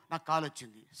ఒకరోజు నాకు కాల్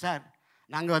వచ్చింది. సార్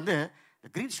நாங்கள் வந்து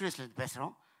గ్రీన్ స్టూడియోస్లో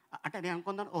பேசுகிறோம் అంటే నేను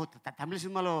అనుకున్నాను ఓ తమిళ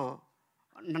సినిమాలో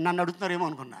నన్ను అడుగుతున్నారేమో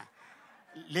అనుకున్నా.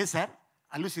 లేదు సార్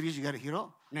అల్లు శిరీష్ గారు హీరో,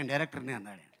 నేను డైరెక్టర్ని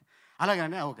అన్నాడు.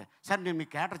 అలాగే ఓకే సార్ నేను మీ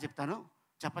క్యారెక్టర్ చెప్తాను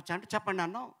చెప్పచ్చా అంటే చెప్పండి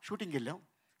అన్నాం. షూటింగ్కి వెళ్ళాం.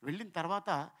 వెళ్ళిన తర్వాత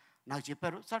నాకు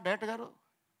చెప్పారు సార్ డైరెక్టర్ గారు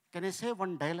can I say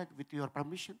one dialogue with your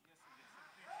permission.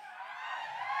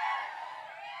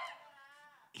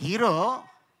 Hero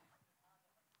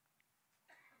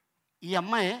ఈ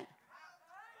అమ్మాయి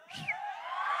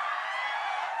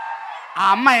ఆ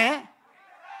అమ్మాయి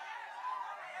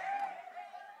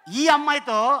ఈ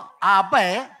అమ్మాయితో ఆ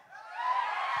అబ్బాయి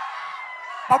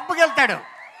పబ్బుకి వెళ్తాడు.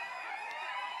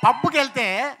 పబ్బుకి వెళ్తే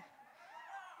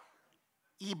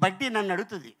ఈ బడ్డీ నన్ను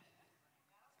అడుగుతుంది,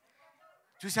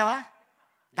 చూసావా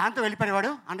దాంతో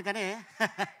వెళ్ళిపోయేవాడు. అందుకనే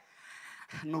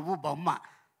నువ్వు బొమ్మ,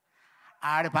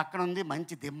 ఆడి పక్కన ఉంది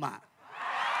మంచి దిమ్మ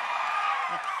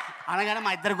అనగానే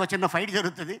మా ఇద్దరికి చిన్న ఫైట్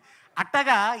జరుగుతుంది.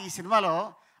 అట్టగా ఈ సినిమాలో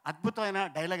అద్భుతమైన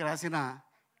డైలాగ్ రాసిన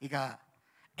ఇక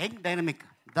యంగ్ డైనమిక్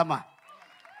దమ్మ,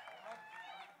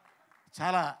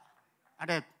 చాలా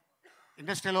అంటే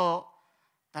ఇండస్ట్రీలో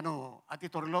తను అతి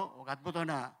త్వరలో ఒక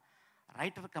అద్భుతమైన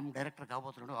writer cum director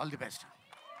కాబోతున్నాడు. All the best.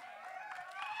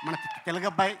 మన తెలుగు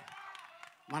అబ్బాయి,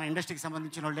 మన ఇండస్ట్రీకి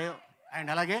సంబంధించిన వాళ్ళే. అండ్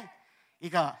అలాగే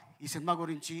ఇక ఈ సినిమా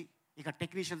గురించి ఇక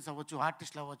టెక్నీషియన్స్ అవ్వచ్చు,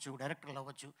 ఆర్టిస్టులు అవ్వచ్చు, డైరెక్టర్లు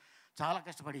అవ్వచ్చు, చాలా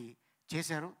కష్టపడి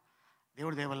చేశారు.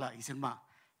 దేవుడి దయ వల్ల ఈ సినిమా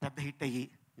పెద్ద హిట్ అయ్యి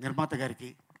నిర్మాత గారికి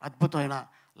అద్భుతమైన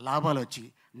లాభాలు వచ్చి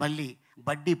మళ్ళీ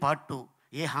బడ్డీ పార్ట్ 2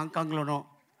 ఏ హాంకాంగ్లోనో,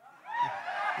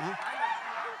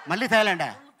 మళ్ళీ థాయిలాండా,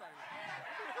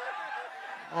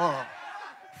 ఓ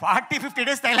 40-50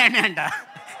 డేస్ థాయిలాండే అంట.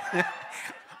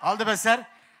 All the best sir.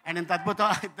 And ఇంత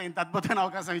అద్భుతమైన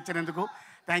అవకాశం ఇచ్చినందుకు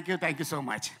thank you so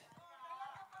much.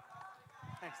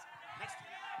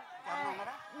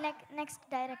 Next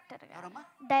director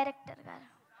గారు.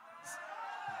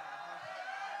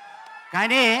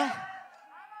 కానీ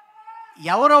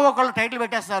ఎవరో ఒకళ్ళు టైటిల్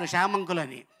పెట్టేస్తారు శ్యామ్ అంకుల్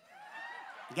అని,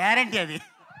 గ్యారంటీ అది.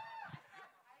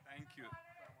 Thank you.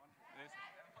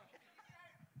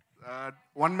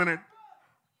 1 minute.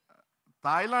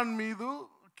 థాయిలాండ్ మీద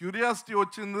క్యూరియాసిటీ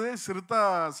వచ్చింది సిరిత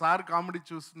సార్ కామెడీ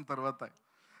చూసిన తర్వాత.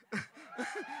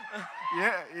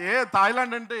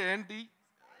 థాయిలాండ్ అంటే ఏంటి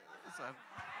సార్?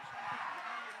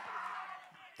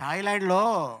 థాయిలాండ్లో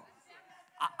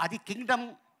అది కింగ్డమ్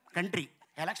కంట్రీ,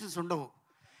 ఎలక్షన్స్ ఉండవు.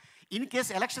 ఇన్ కేస్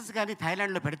ఎలక్షన్స్ కానీ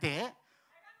థాయిలాండ్లో పెడితే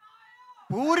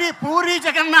పూరి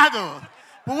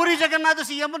జగన్నాథ్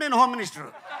సీఎం, నేను హోమ్ మినిస్టర్.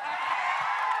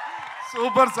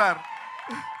 Super sir.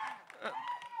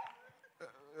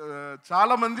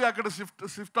 చాలా మంది అక్కడ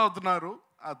షిఫ్ట్ అవుతున్నారు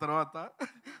ఆ తర్వాత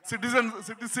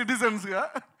సిటిజన్స్గా.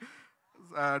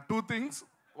 2 things.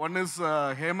 One is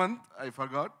Hemant, I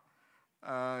forgot.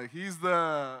 He is the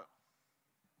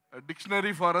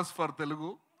dictionary for us for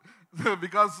Telugu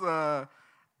because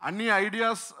అన్ని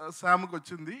ఐడియాస్ శామ్కి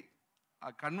వచ్చింది,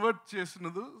 కన్వర్ట్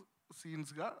చేసినది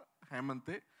సీన్స్గా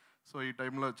హేమంతే. సో ఈ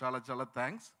టైంలో చాలా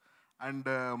thanks. And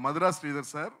Madhura Sridhar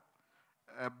sir,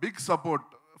 big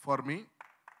support for me.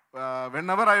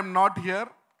 Whenever I am not here,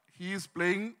 he is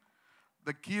playing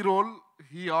the key role.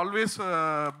 He always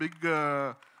big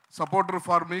supporter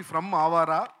for me from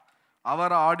Avara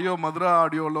audio, Madura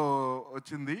audio-lo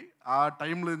వచ్చింది. ఆ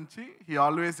టైంలో నుంచి he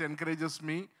always encourages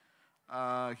me,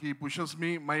 he pushes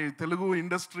me. My Telugu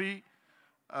industry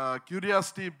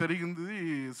curiosity పెరిగింది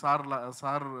sir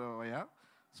వయ్యా.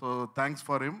 So thanks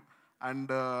for him.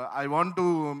 And I want to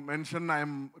mention I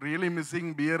am really missing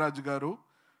B.A. Raju garu.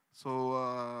 So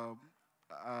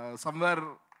somewhere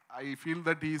I feel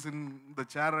that he is in the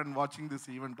chair and watching this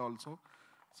event also.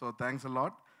 So thanks a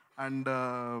lot. And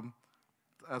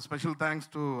special thanks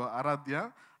to Aradhya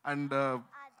and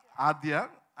Adya.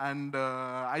 And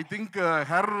I think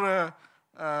her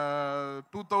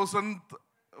 2000th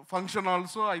function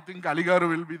also, I think Aligaru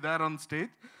will be there on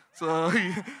stage. So he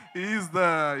is the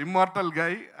immortal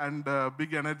guy and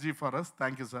big energy for us.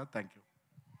 Thank you, sir. Thank you.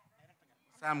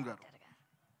 Sam garu.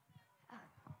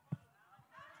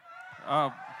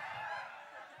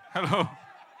 Hello.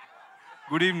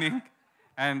 Good evening.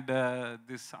 And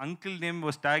this uncle name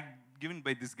was given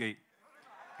by this guy.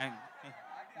 And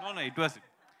no, it wasn't.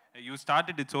 You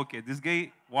started, it's okay. This guy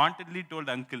wantedly told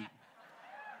uncle.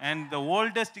 And the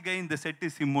oldest guy in the set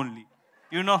is him only.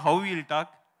 You know how he'll talk?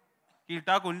 He'll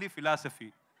talk only philosophy.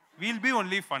 We'll be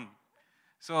only fun.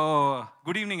 So,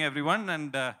 good evening, everyone.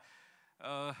 And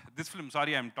this film,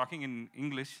 sorry, I'm talking in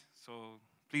English, so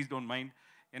please don't mind.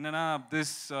 This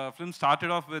film started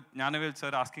off with Gnanavel sir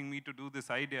asking me to do this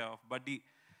idea of Buddy.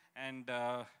 And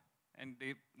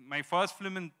my first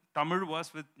film in Tamil was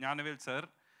with Gnanavel sir.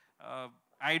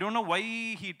 I don't know why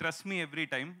he trusts me every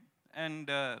time. And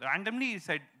randomly he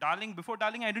said, before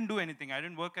Darling, I didn't do anything. I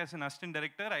didn't work as an assistant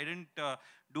director. I didn't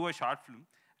do a short film.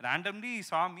 Randomly he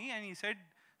saw me and he said,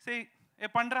 say, hey,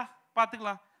 Pandra,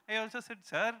 Pathikla. I also said,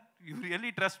 sir, you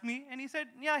really trust me? And he said,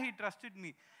 yeah, he trusted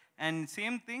me. And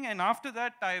same thing, and after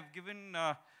that I've given,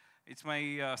 it's my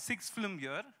 6th film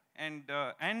here, and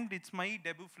it's my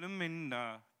debut film in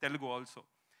Telugu also.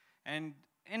 And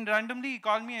randomly he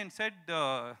called me and said,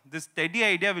 this Teddy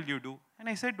idea will you do? And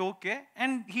I said, okay.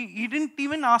 And he didn't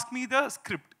even ask me the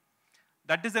script.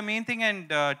 That is the main thing, and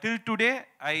till today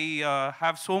I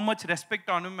have so much respect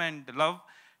on him and love.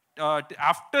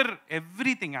 after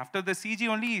everything, after the CG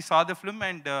only, he saw the film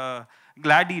and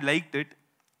glad he liked it.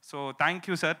 So thank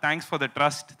you, sir. Thanks for the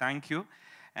trust. Thank you.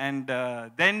 And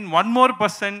then one more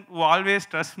person who always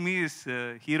trusts me is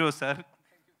Hero, sir.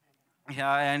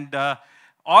 Yeah, and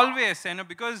always,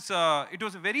 because it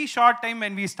was a very short time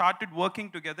when we started working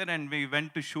together and we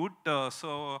went to shoot.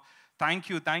 So thank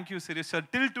you, Sirish, sir.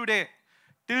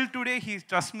 Till today, he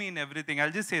trusts me in everything.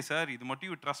 I'll just say, sir,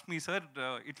 you trust me, sir,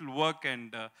 it will work.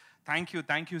 And thank you,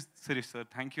 Sirish, sir.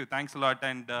 Thank you, thanks a lot.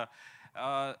 And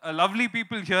lovely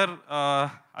people here,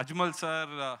 Ajmal,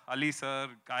 sir, Ali, sir,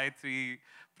 Gayatri,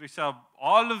 Prisha,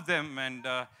 all of them. And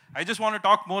I just want to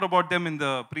talk more about them in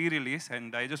the pre-release.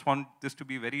 And I just want this to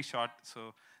be very short.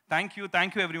 So thank you,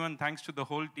 everyone. Thanks to the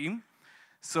whole team.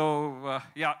 So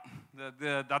yeah,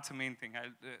 that's the main thing.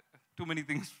 Too many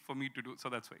things for me to do, so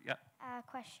that's why, yeah.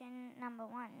 Question number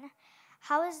 1.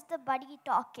 How is the buddy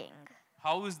talking?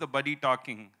 How is the buddy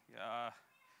talking?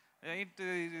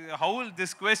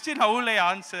 This question, how will I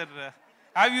answer?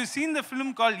 Have you seen the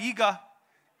film called Ega?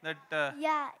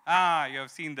 Yeah. You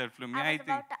have seen that film. I was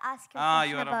about to ask you a question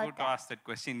you are about about to ask that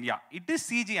question. Yeah, it is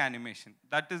CG animation.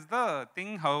 That is the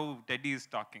thing how Teddy is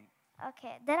talking.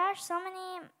 Okay, there are so many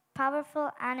powerful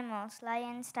animals,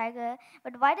 lions, tiger,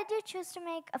 but why did you choose to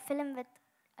make a film with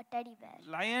a teddy bear?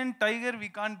 Lion, tiger, we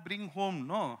can't bring home,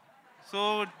 no.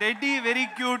 So Teddy, very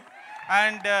cute,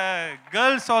 and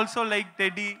girls also like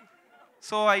Teddy.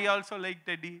 So I also like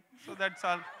Teddy. So that's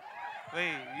all.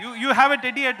 Wait, you have a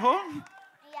Teddy at home?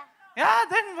 Yeah,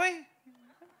 then why?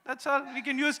 That's all. We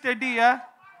can use Teddy, yeah.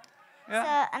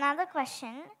 So another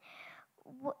question.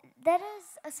 There is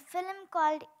a film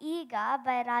called Ega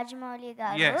by Rajamouli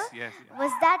garu. Yes.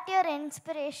 Was that your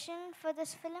inspiration for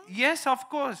this film? Yes, of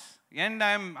course. And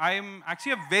I'm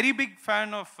actually a very big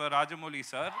fan of Rajamouli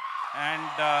sir. And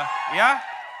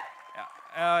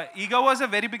Ega was a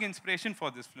very big inspiration for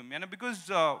this film.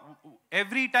 Because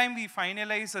every time we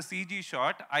finalize a CG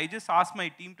shot, I just ask my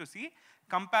team to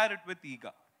compare it with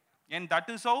Ega. And that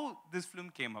is how this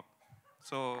film came up.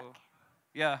 So,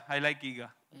 yeah, I like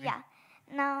Ega. Yeah.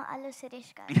 Now, Allu,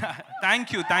 Sirish garu. Yeah,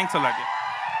 thank you. Thanks a lot.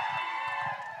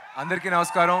 అందరికీ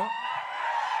నమస్కారం.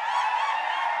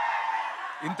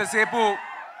 ఇంతసేపు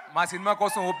మా cinema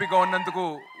కోసం ఓపిక ఉన్నందుకు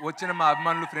వచ్చిన మా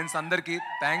అభిమానులు ఫ్రెండ్స్ అందరికీ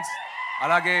థ్యాంక్స్.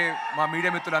 అలాగే మా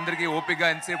మీడియా మిత్రులందరికీ ఓపికగా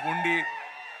ఎంతసేపు ఉండి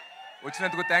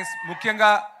వచ్చినందుకు థ్యాంక్స్.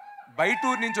 ముఖ్యంగా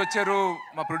బయటూరు నుంచి వచ్చారు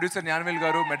మా ప్రొడ్యూసర్ జ్ఞానవేల్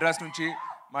గారు మెడ్రాస్ నుంచి,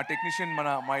 మా టెక్నీషియన్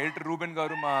మా ఎడిటర్ రూబెన్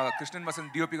గారు, మా కృష్ణన్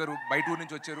వసంత్ డిఓపి గారు బయటూరు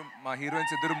నుంచి వచ్చారు, మా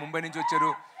హీరోయిన్స్ ఇద్దరు ముంబై నుంచి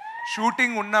వచ్చారు.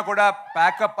 షూటింగ్ ఉన్నా కూడా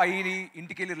ప్యాకప్ అయ్యి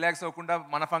ఇంటికి వెళ్ళి రిలాక్స్ అవ్వకుండా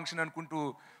మన ఫంక్షన్ అనుకుంటూ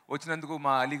వచ్చినందుకు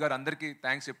మా అలీ గారు అందరికీ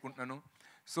థ్యాంక్స్ చెప్పుకుంటున్నాను.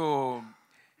 సో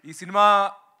ఈ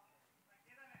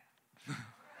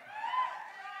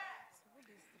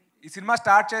సినిమా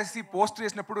స్టార్ట్ చేసి పోస్టర్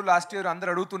వేసినప్పుడు లాస్ట్ ఇయర్ అందరు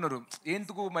అడుగుతున్నారు,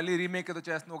 ఎందుకు మళ్ళీ రీమేక్ ఏదో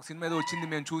చేస్తున్నాం, ఒక సినిమా ఏదో వచ్చింది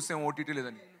మేము చూసాం ఓటీటీ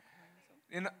లేదని.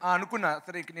 నేను అనుకున్నా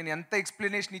సరే నేను ఎంత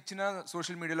ఎక్స్ప్లెనేషన్ ఇచ్చినా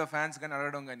సోషల్ మీడియాలో ఫ్యాన్స్ కానీ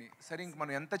అడగడం కానీ సరే ఇంక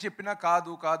మనం ఎంత చెప్పినా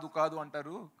కాదు కాదు కాదు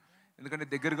అంటారు. ఎందుకంటే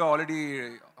దగ్గరగా ఆల్రెడీ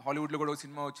హాలీవుడ్లో కూడా ఒక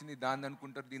సినిమా వచ్చింది, దాన్ని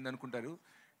అనుకుంటారు దీన్ని అనుకుంటారు.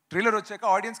 ట్రైలర్ వచ్చాక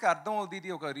ఆడియన్స్కి అర్థం అవుతుంది ఇది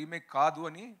ఒక రీమేక్ కాదు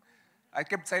అని. I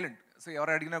kept silent. సో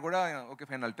ఎవరు అడిగినా కూడా ఓకే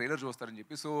ఫైన్ వాళ్ళు ట్రైలర్ చూస్తారని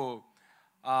చెప్పి. సో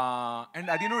అండ్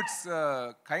అది ఇట్స్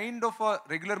కైండ్ ఆఫ్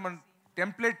రెగ్యులర్ మన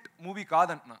టెంప్లెట్ మూవీ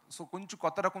కాదంటున్నా. సో కొంచెం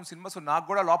కొత్త రకం సినిమా. సో నాకు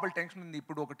కూడా లోపల టెన్షన్ ఉంది,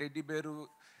 ఇప్పుడు ఒక టెడ్డీ బేరు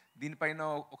దీనిపైన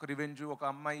ఒక రివెంజ్ ఒక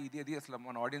అమ్మాయి ఇది అసలు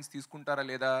మన ఆడియన్స్ తీసుకుంటారా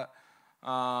లేదా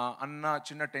అన్న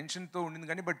చిన్న టెన్షన్తో ఉండింది.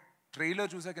 కానీ బట్ ట్రైలర్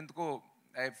చూసాక ఎందుకో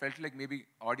I felt like maybe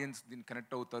audience దీన్ని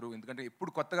కనెక్ట్ అవుతారు. ఎందుకంటే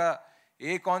ఎప్పుడు కొత్తగా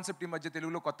ఏ కాన్సెప్ట్ ఈ మధ్య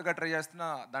తెలుగులో కొత్తగా ట్రై చేస్తున్నా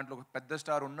దాంట్లో ఒక పెద్ద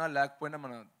స్టార్ ఉన్నా లేకపోయినా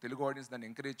మన తెలుగు ఆడియన్స్ దాన్ని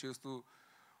ఎంకరేజ్ చేస్తూ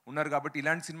ఉన్నారు. కాబట్టి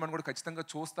ఇలాంటి సినిమాని కూడా ఖచ్చితంగా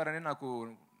చూస్తారని నాకు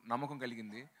నమ్మకం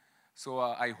కలిగింది. So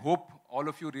I hope all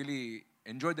of you really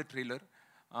enjoy the trailer.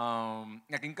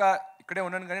 నాకు ఇంకా ఇక్కడే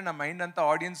ఉన్నాను కానీ నా మైండ్ అంతా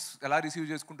ఆడియన్స్ ఎలా రిసీవ్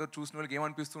చేసుకుంటారు, చూసిన వాళ్ళకి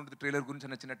ఏమనిపిస్తుంటుంది ట్రైలర్ గురించి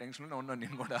అన్న చిన్న టెన్షన్లో ఉన్నాను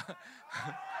నేను కూడా.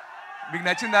 మీకు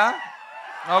నచ్చిందా?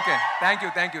 Okay, thank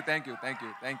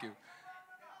you.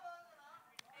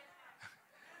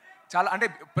 చాలా అంటే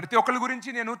ప్రతి ఒక్కరి గురించి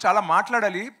నేను చాలా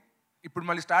మాట్లాడాలి. ఇప్పుడు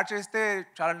మళ్ళీ స్టార్ట్ చేస్తే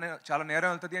చాలా నేరం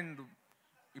వెళ్తుంది. అండ్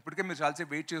ఇప్పటికే మీరు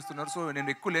చాలాసేపు వెయిట్ చేస్తున్నారు. సో నేను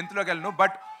ఎక్కువ లెంత్లోకి వెళ్ళను.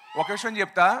 బట్ ఒక విషయం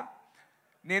చెప్తా,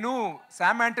 నేను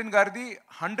శామ్ యాంటన్ గారిది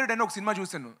 100 అని ఒక సినిమా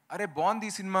చూశాను. అరే బాగుంది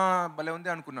ఈ సినిమా భలే ఉంది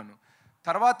అనుకున్నాను.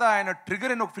 తర్వాత ఆయన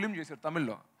ట్రిగర్ అని ఒక ఫిల్మ్ చేశారు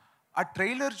తమిళ్లో. ఆ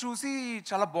ట్రైలర్ చూసి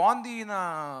చాలా బాగుంది, నా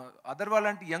అదర్వా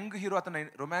లాంటి యంగ్ హీరో, అతను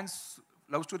రొమాన్స్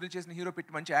లవ్ స్టోరీలు చేసిన హీరో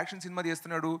పెట్టి మంచి యాక్షన్ సినిమా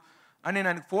చేస్తున్నాడు అని నేను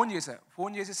ఆయనకు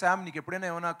ఫోన్ చేసి శామ్ నీకు ఎప్పుడైనా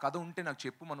ఏమైనా కథ ఉంటే నాకు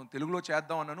చెప్పు, మనం తెలుగులో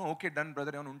చేద్దాం అన్నాను. ఓకే డన్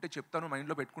బ్రదర్, ఏమైనా ఉంటే చెప్తాను,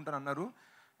 మైండ్లో పెట్టుకుంటాను అన్నారు.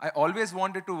 I always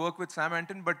wanted to work with Sam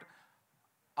యాంటన్, but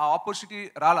ఆ ఆపర్చునిటీ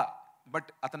రాలా. బట్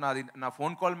అతను అది నా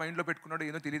ఫోన్ కాల్ మైండ్లో పెట్టుకున్నాడు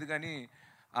ఏదో తెలియదు. కానీ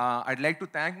I'd like to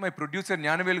thank my producer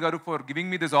Gnanavel garu for giving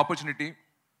me this opportunity.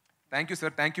 Thank you, sir.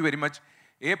 Thank you very much.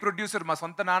 A producer మా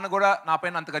సొంత నాన్న కూడా నా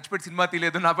పైన అంత ఖర్చు పెట్టి సినిమా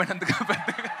తీయలేదు, నా పైన అంత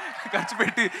ఖర్చు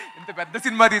పెట్టి ఇంత పెద్ద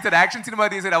సినిమా తీశారు, యాక్షన్ సినిమా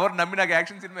తీశారు. ఎవరు నమ్మి నాకు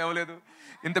యాక్షన్ సినిమా ఇవ్వలేదు.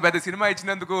 ఇంత పెద్ద సినిమా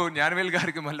ఇచ్చినందుకు జ్ఞానవేల్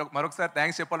గారికి మరొకసారి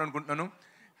థ్యాంక్స్ చెప్పాలనుకుంటున్నాను.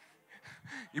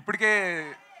 ఇప్పటికే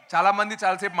చాలామంది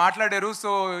చాలాసేపు మాట్లాడారు, సో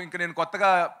ఇంకా నేను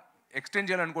కొత్తగా ఎక్స్టెండ్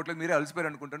చేయాలనుకోవట్లేదు, మీరే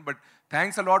అలసిపోయారు అనుకుంటాను. But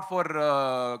thanks a lot for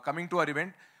coming to our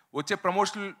event. వచ్చే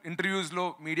ప్రమోషనల్ ఇంటర్వ్యూస్లో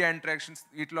మీడియా ఇంటరాక్షన్స్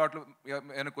వీటిలో అట్లా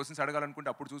ఏమైనా క్వశ్చన్స్ అడగాలనుకుంటే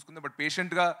అప్పుడు చూసుకుందాం. బట్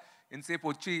పేషెంట్గా ఎంతసేపు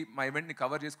వచ్చి మా ఈవెంట్ని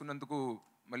కవర్ చేసుకున్నందుకు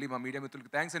మళ్ళీ మా మీడియా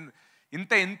మిత్రులకి థ్యాంక్స్. అండ్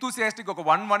ఇంత ఎంతూసియాస్టిక్ ఒక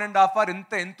 1.5 hour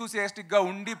ఇంత ఎంతూసియాస్టిక్గా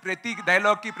ఉండి ప్రతి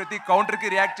డైలాగ్కి ప్రతి కౌంటర్కి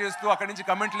రియాక్ట్ చేస్తూ అక్కడి నుంచి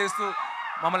కమెంట్లు వేస్తూ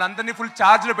మమ్మల్ని అందరినీ ఫుల్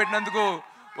ఛార్జ్లో పెట్టినందుకు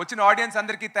వచ్చిన ఆడియన్స్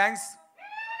అందరికీ థ్యాంక్స్.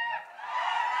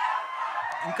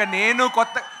 ఇంకా నేను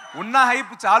కొత్త ఉన్న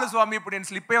హైప్ చాలు స్వామి, ఇప్పుడు నేను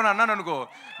స్లిప్ అయ్యాను అన్నాను అనుకో,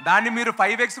 దాన్ని మీరు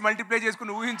 5x మల్టిప్లై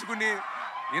చేసుకుని ఊహించుకుని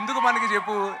ఎందుకు మనకి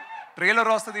చెప్పు. ట్రైలర్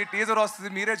వస్తుంది, టీజర్ వస్తుంది,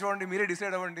 మీరే చూడండి, మీరే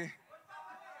డిసైడ్ అవ్వండి.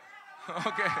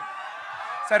 ఓకే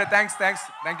సరే,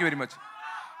 thank you very much.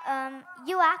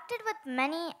 You acted with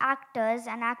many actors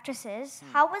and actresses.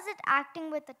 How was it acting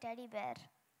with a teddy bear?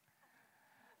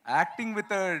 Acting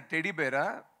with teddy Bera?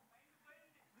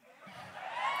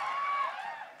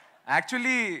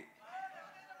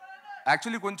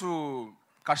 Actually కొంచెం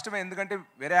కష్టమే, ఎందుకంటే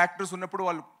వేరే యాక్టర్స్ ఉన్నప్పుడు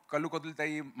వాళ్ళు కళ్ళు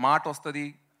కదులుతాయి, మాట వస్తుంది,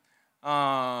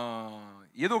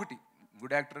 ఏదో ఒకటి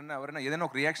గుడ్ యాక్టర్ అన్నా ఎవరైనా ఏదైనా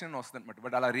ఒక రియాక్షన్ వస్తుంది అనమాట.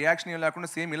 బట్ అలా రియాక్షన్ ఏం లేకుండా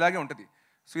సేమ్ ఇలాగే ఉంటుంది.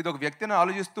 సో ఇది ఒక వ్యక్తిని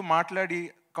ఆలోచిస్తూ మాట్లాడి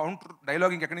కౌంటర్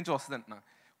డైలాగ్ ఇంకెక్కడి నుంచో వస్తుంది అంటున్నా.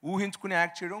 ఊహించుకుని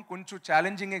యాక్ట్ చేయడం కొంచెం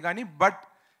ఛాలెంజింగే కానీ, బట్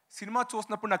సినిమా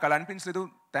చూసినప్పుడు నాకు అలా అనిపించలేదు.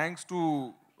 Thanks to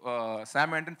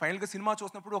Sam యాంటన్. ఫైనల్గా సినిమా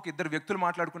చూసినప్పుడు ఒక ఇద్దరు వ్యక్తులు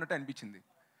మాట్లాడుకున్నట్టు అనిపించింది.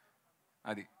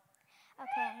 అది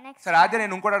సరే. అదే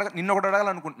నేను నిన్న ఒకటి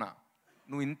అడగాలనుకుంటున్నా.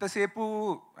 నువ్వు ఇంతసేపు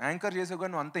యాంకర్ చేసావు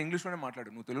కానీ నువ్వు అంతా ఇంగ్లీష్లోనే మాట్లాడు,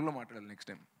 నువ్వు తెలుగులో మాట్లాడాలి నెక్స్ట్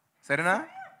టైం, సరేనా?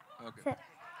 ఓకే.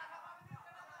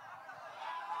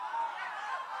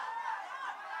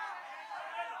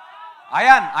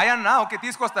 అయాన్నా? ఓకే,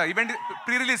 తీసుకొస్తా. ఈవెంట్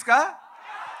ప్రీ రిలీజ్కా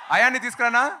అయాన్ని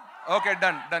తీసుకురానా? ఓకే,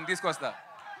 డన్ తీసుకొస్తా.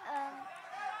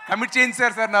 కమిట్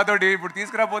చేయించారు సార్ నాతోటి, ఇప్పుడు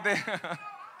తీసుకురాపోతే.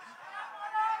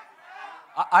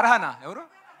 అర్హానా ఎవరు?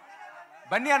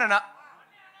 బన్నీ అన్న?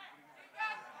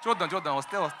 చూద్దాం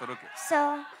వస్తే వస్తారు. Okay. So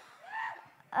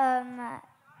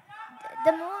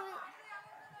the movie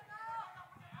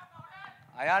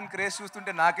ion craze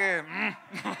చూస్తుంటే నాకే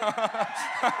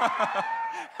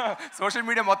సోషల్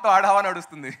మీడియా మొత్తం ఆడవా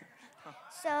నడుస్తుంది.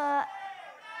 So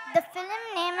the film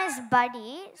name is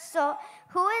Buddy. So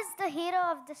who is the hero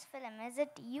of this film? Is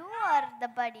it you or the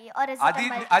buddy, or is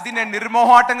it అది నేను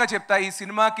నిర్మోహాటంగా చెప్తా. ఈ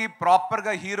సినిమాకి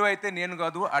ప్రాపర్గా హీరో అయితే నేను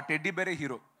కాదు, ఆ టెడ్డీ బేరే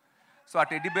హీరో. సో ఆ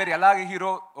టెడ్డీ బేర్ ఎలాగే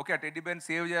హీరో, ఓకే, ఆ టెడ్డీ బేర్ని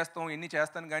సేవ్ చేస్తాం, ఎన్ని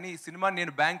చేస్తాను, కానీ ఈ సినిమా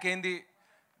నేను బ్యాంక్ అయింది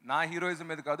నా హీరోయిజం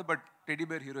మీద కాదు, బట్ టెడ్డీ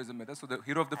బేర్ హీరోయిజం మీద. So the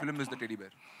hero of the film is the teddy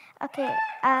bear. Okay.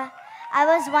 I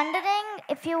was wondering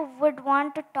if you would want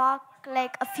to talk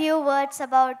like a few words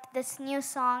about this new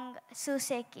song,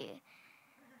 Suseki.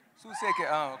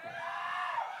 Okay.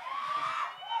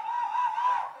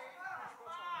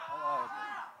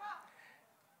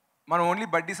 మనం only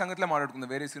బడ్డీ సంగతిలో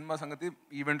మాట్లాడుకుందాం, వేరే cinema సంగతి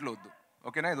ఈవెంట్లో వద్దు,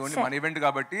 ఓకేనా? ఇది only మన ఈవెంట్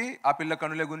కాబట్టి ఆ పిల్ల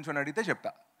కనుల గురించి అని అడిగితే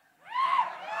చెప్తా.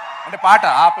 అంటే పాట,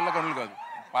 ఆ పిల్ల కనులు కాదు,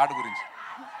 పాట గురించి.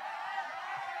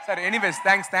 సరే, ఎనీవేస్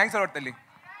థ్యాంక్స్ అలాట్ తల్లి,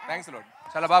 థ్యాంక్స్ అలాట్.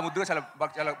 చాలా బాగా ముద్దుగా చాలా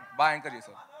బాగా యాంకర్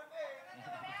చేశావు.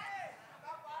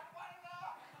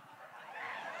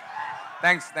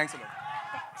 Thanks a lot.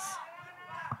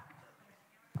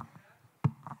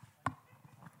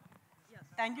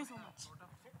 Thank you so much.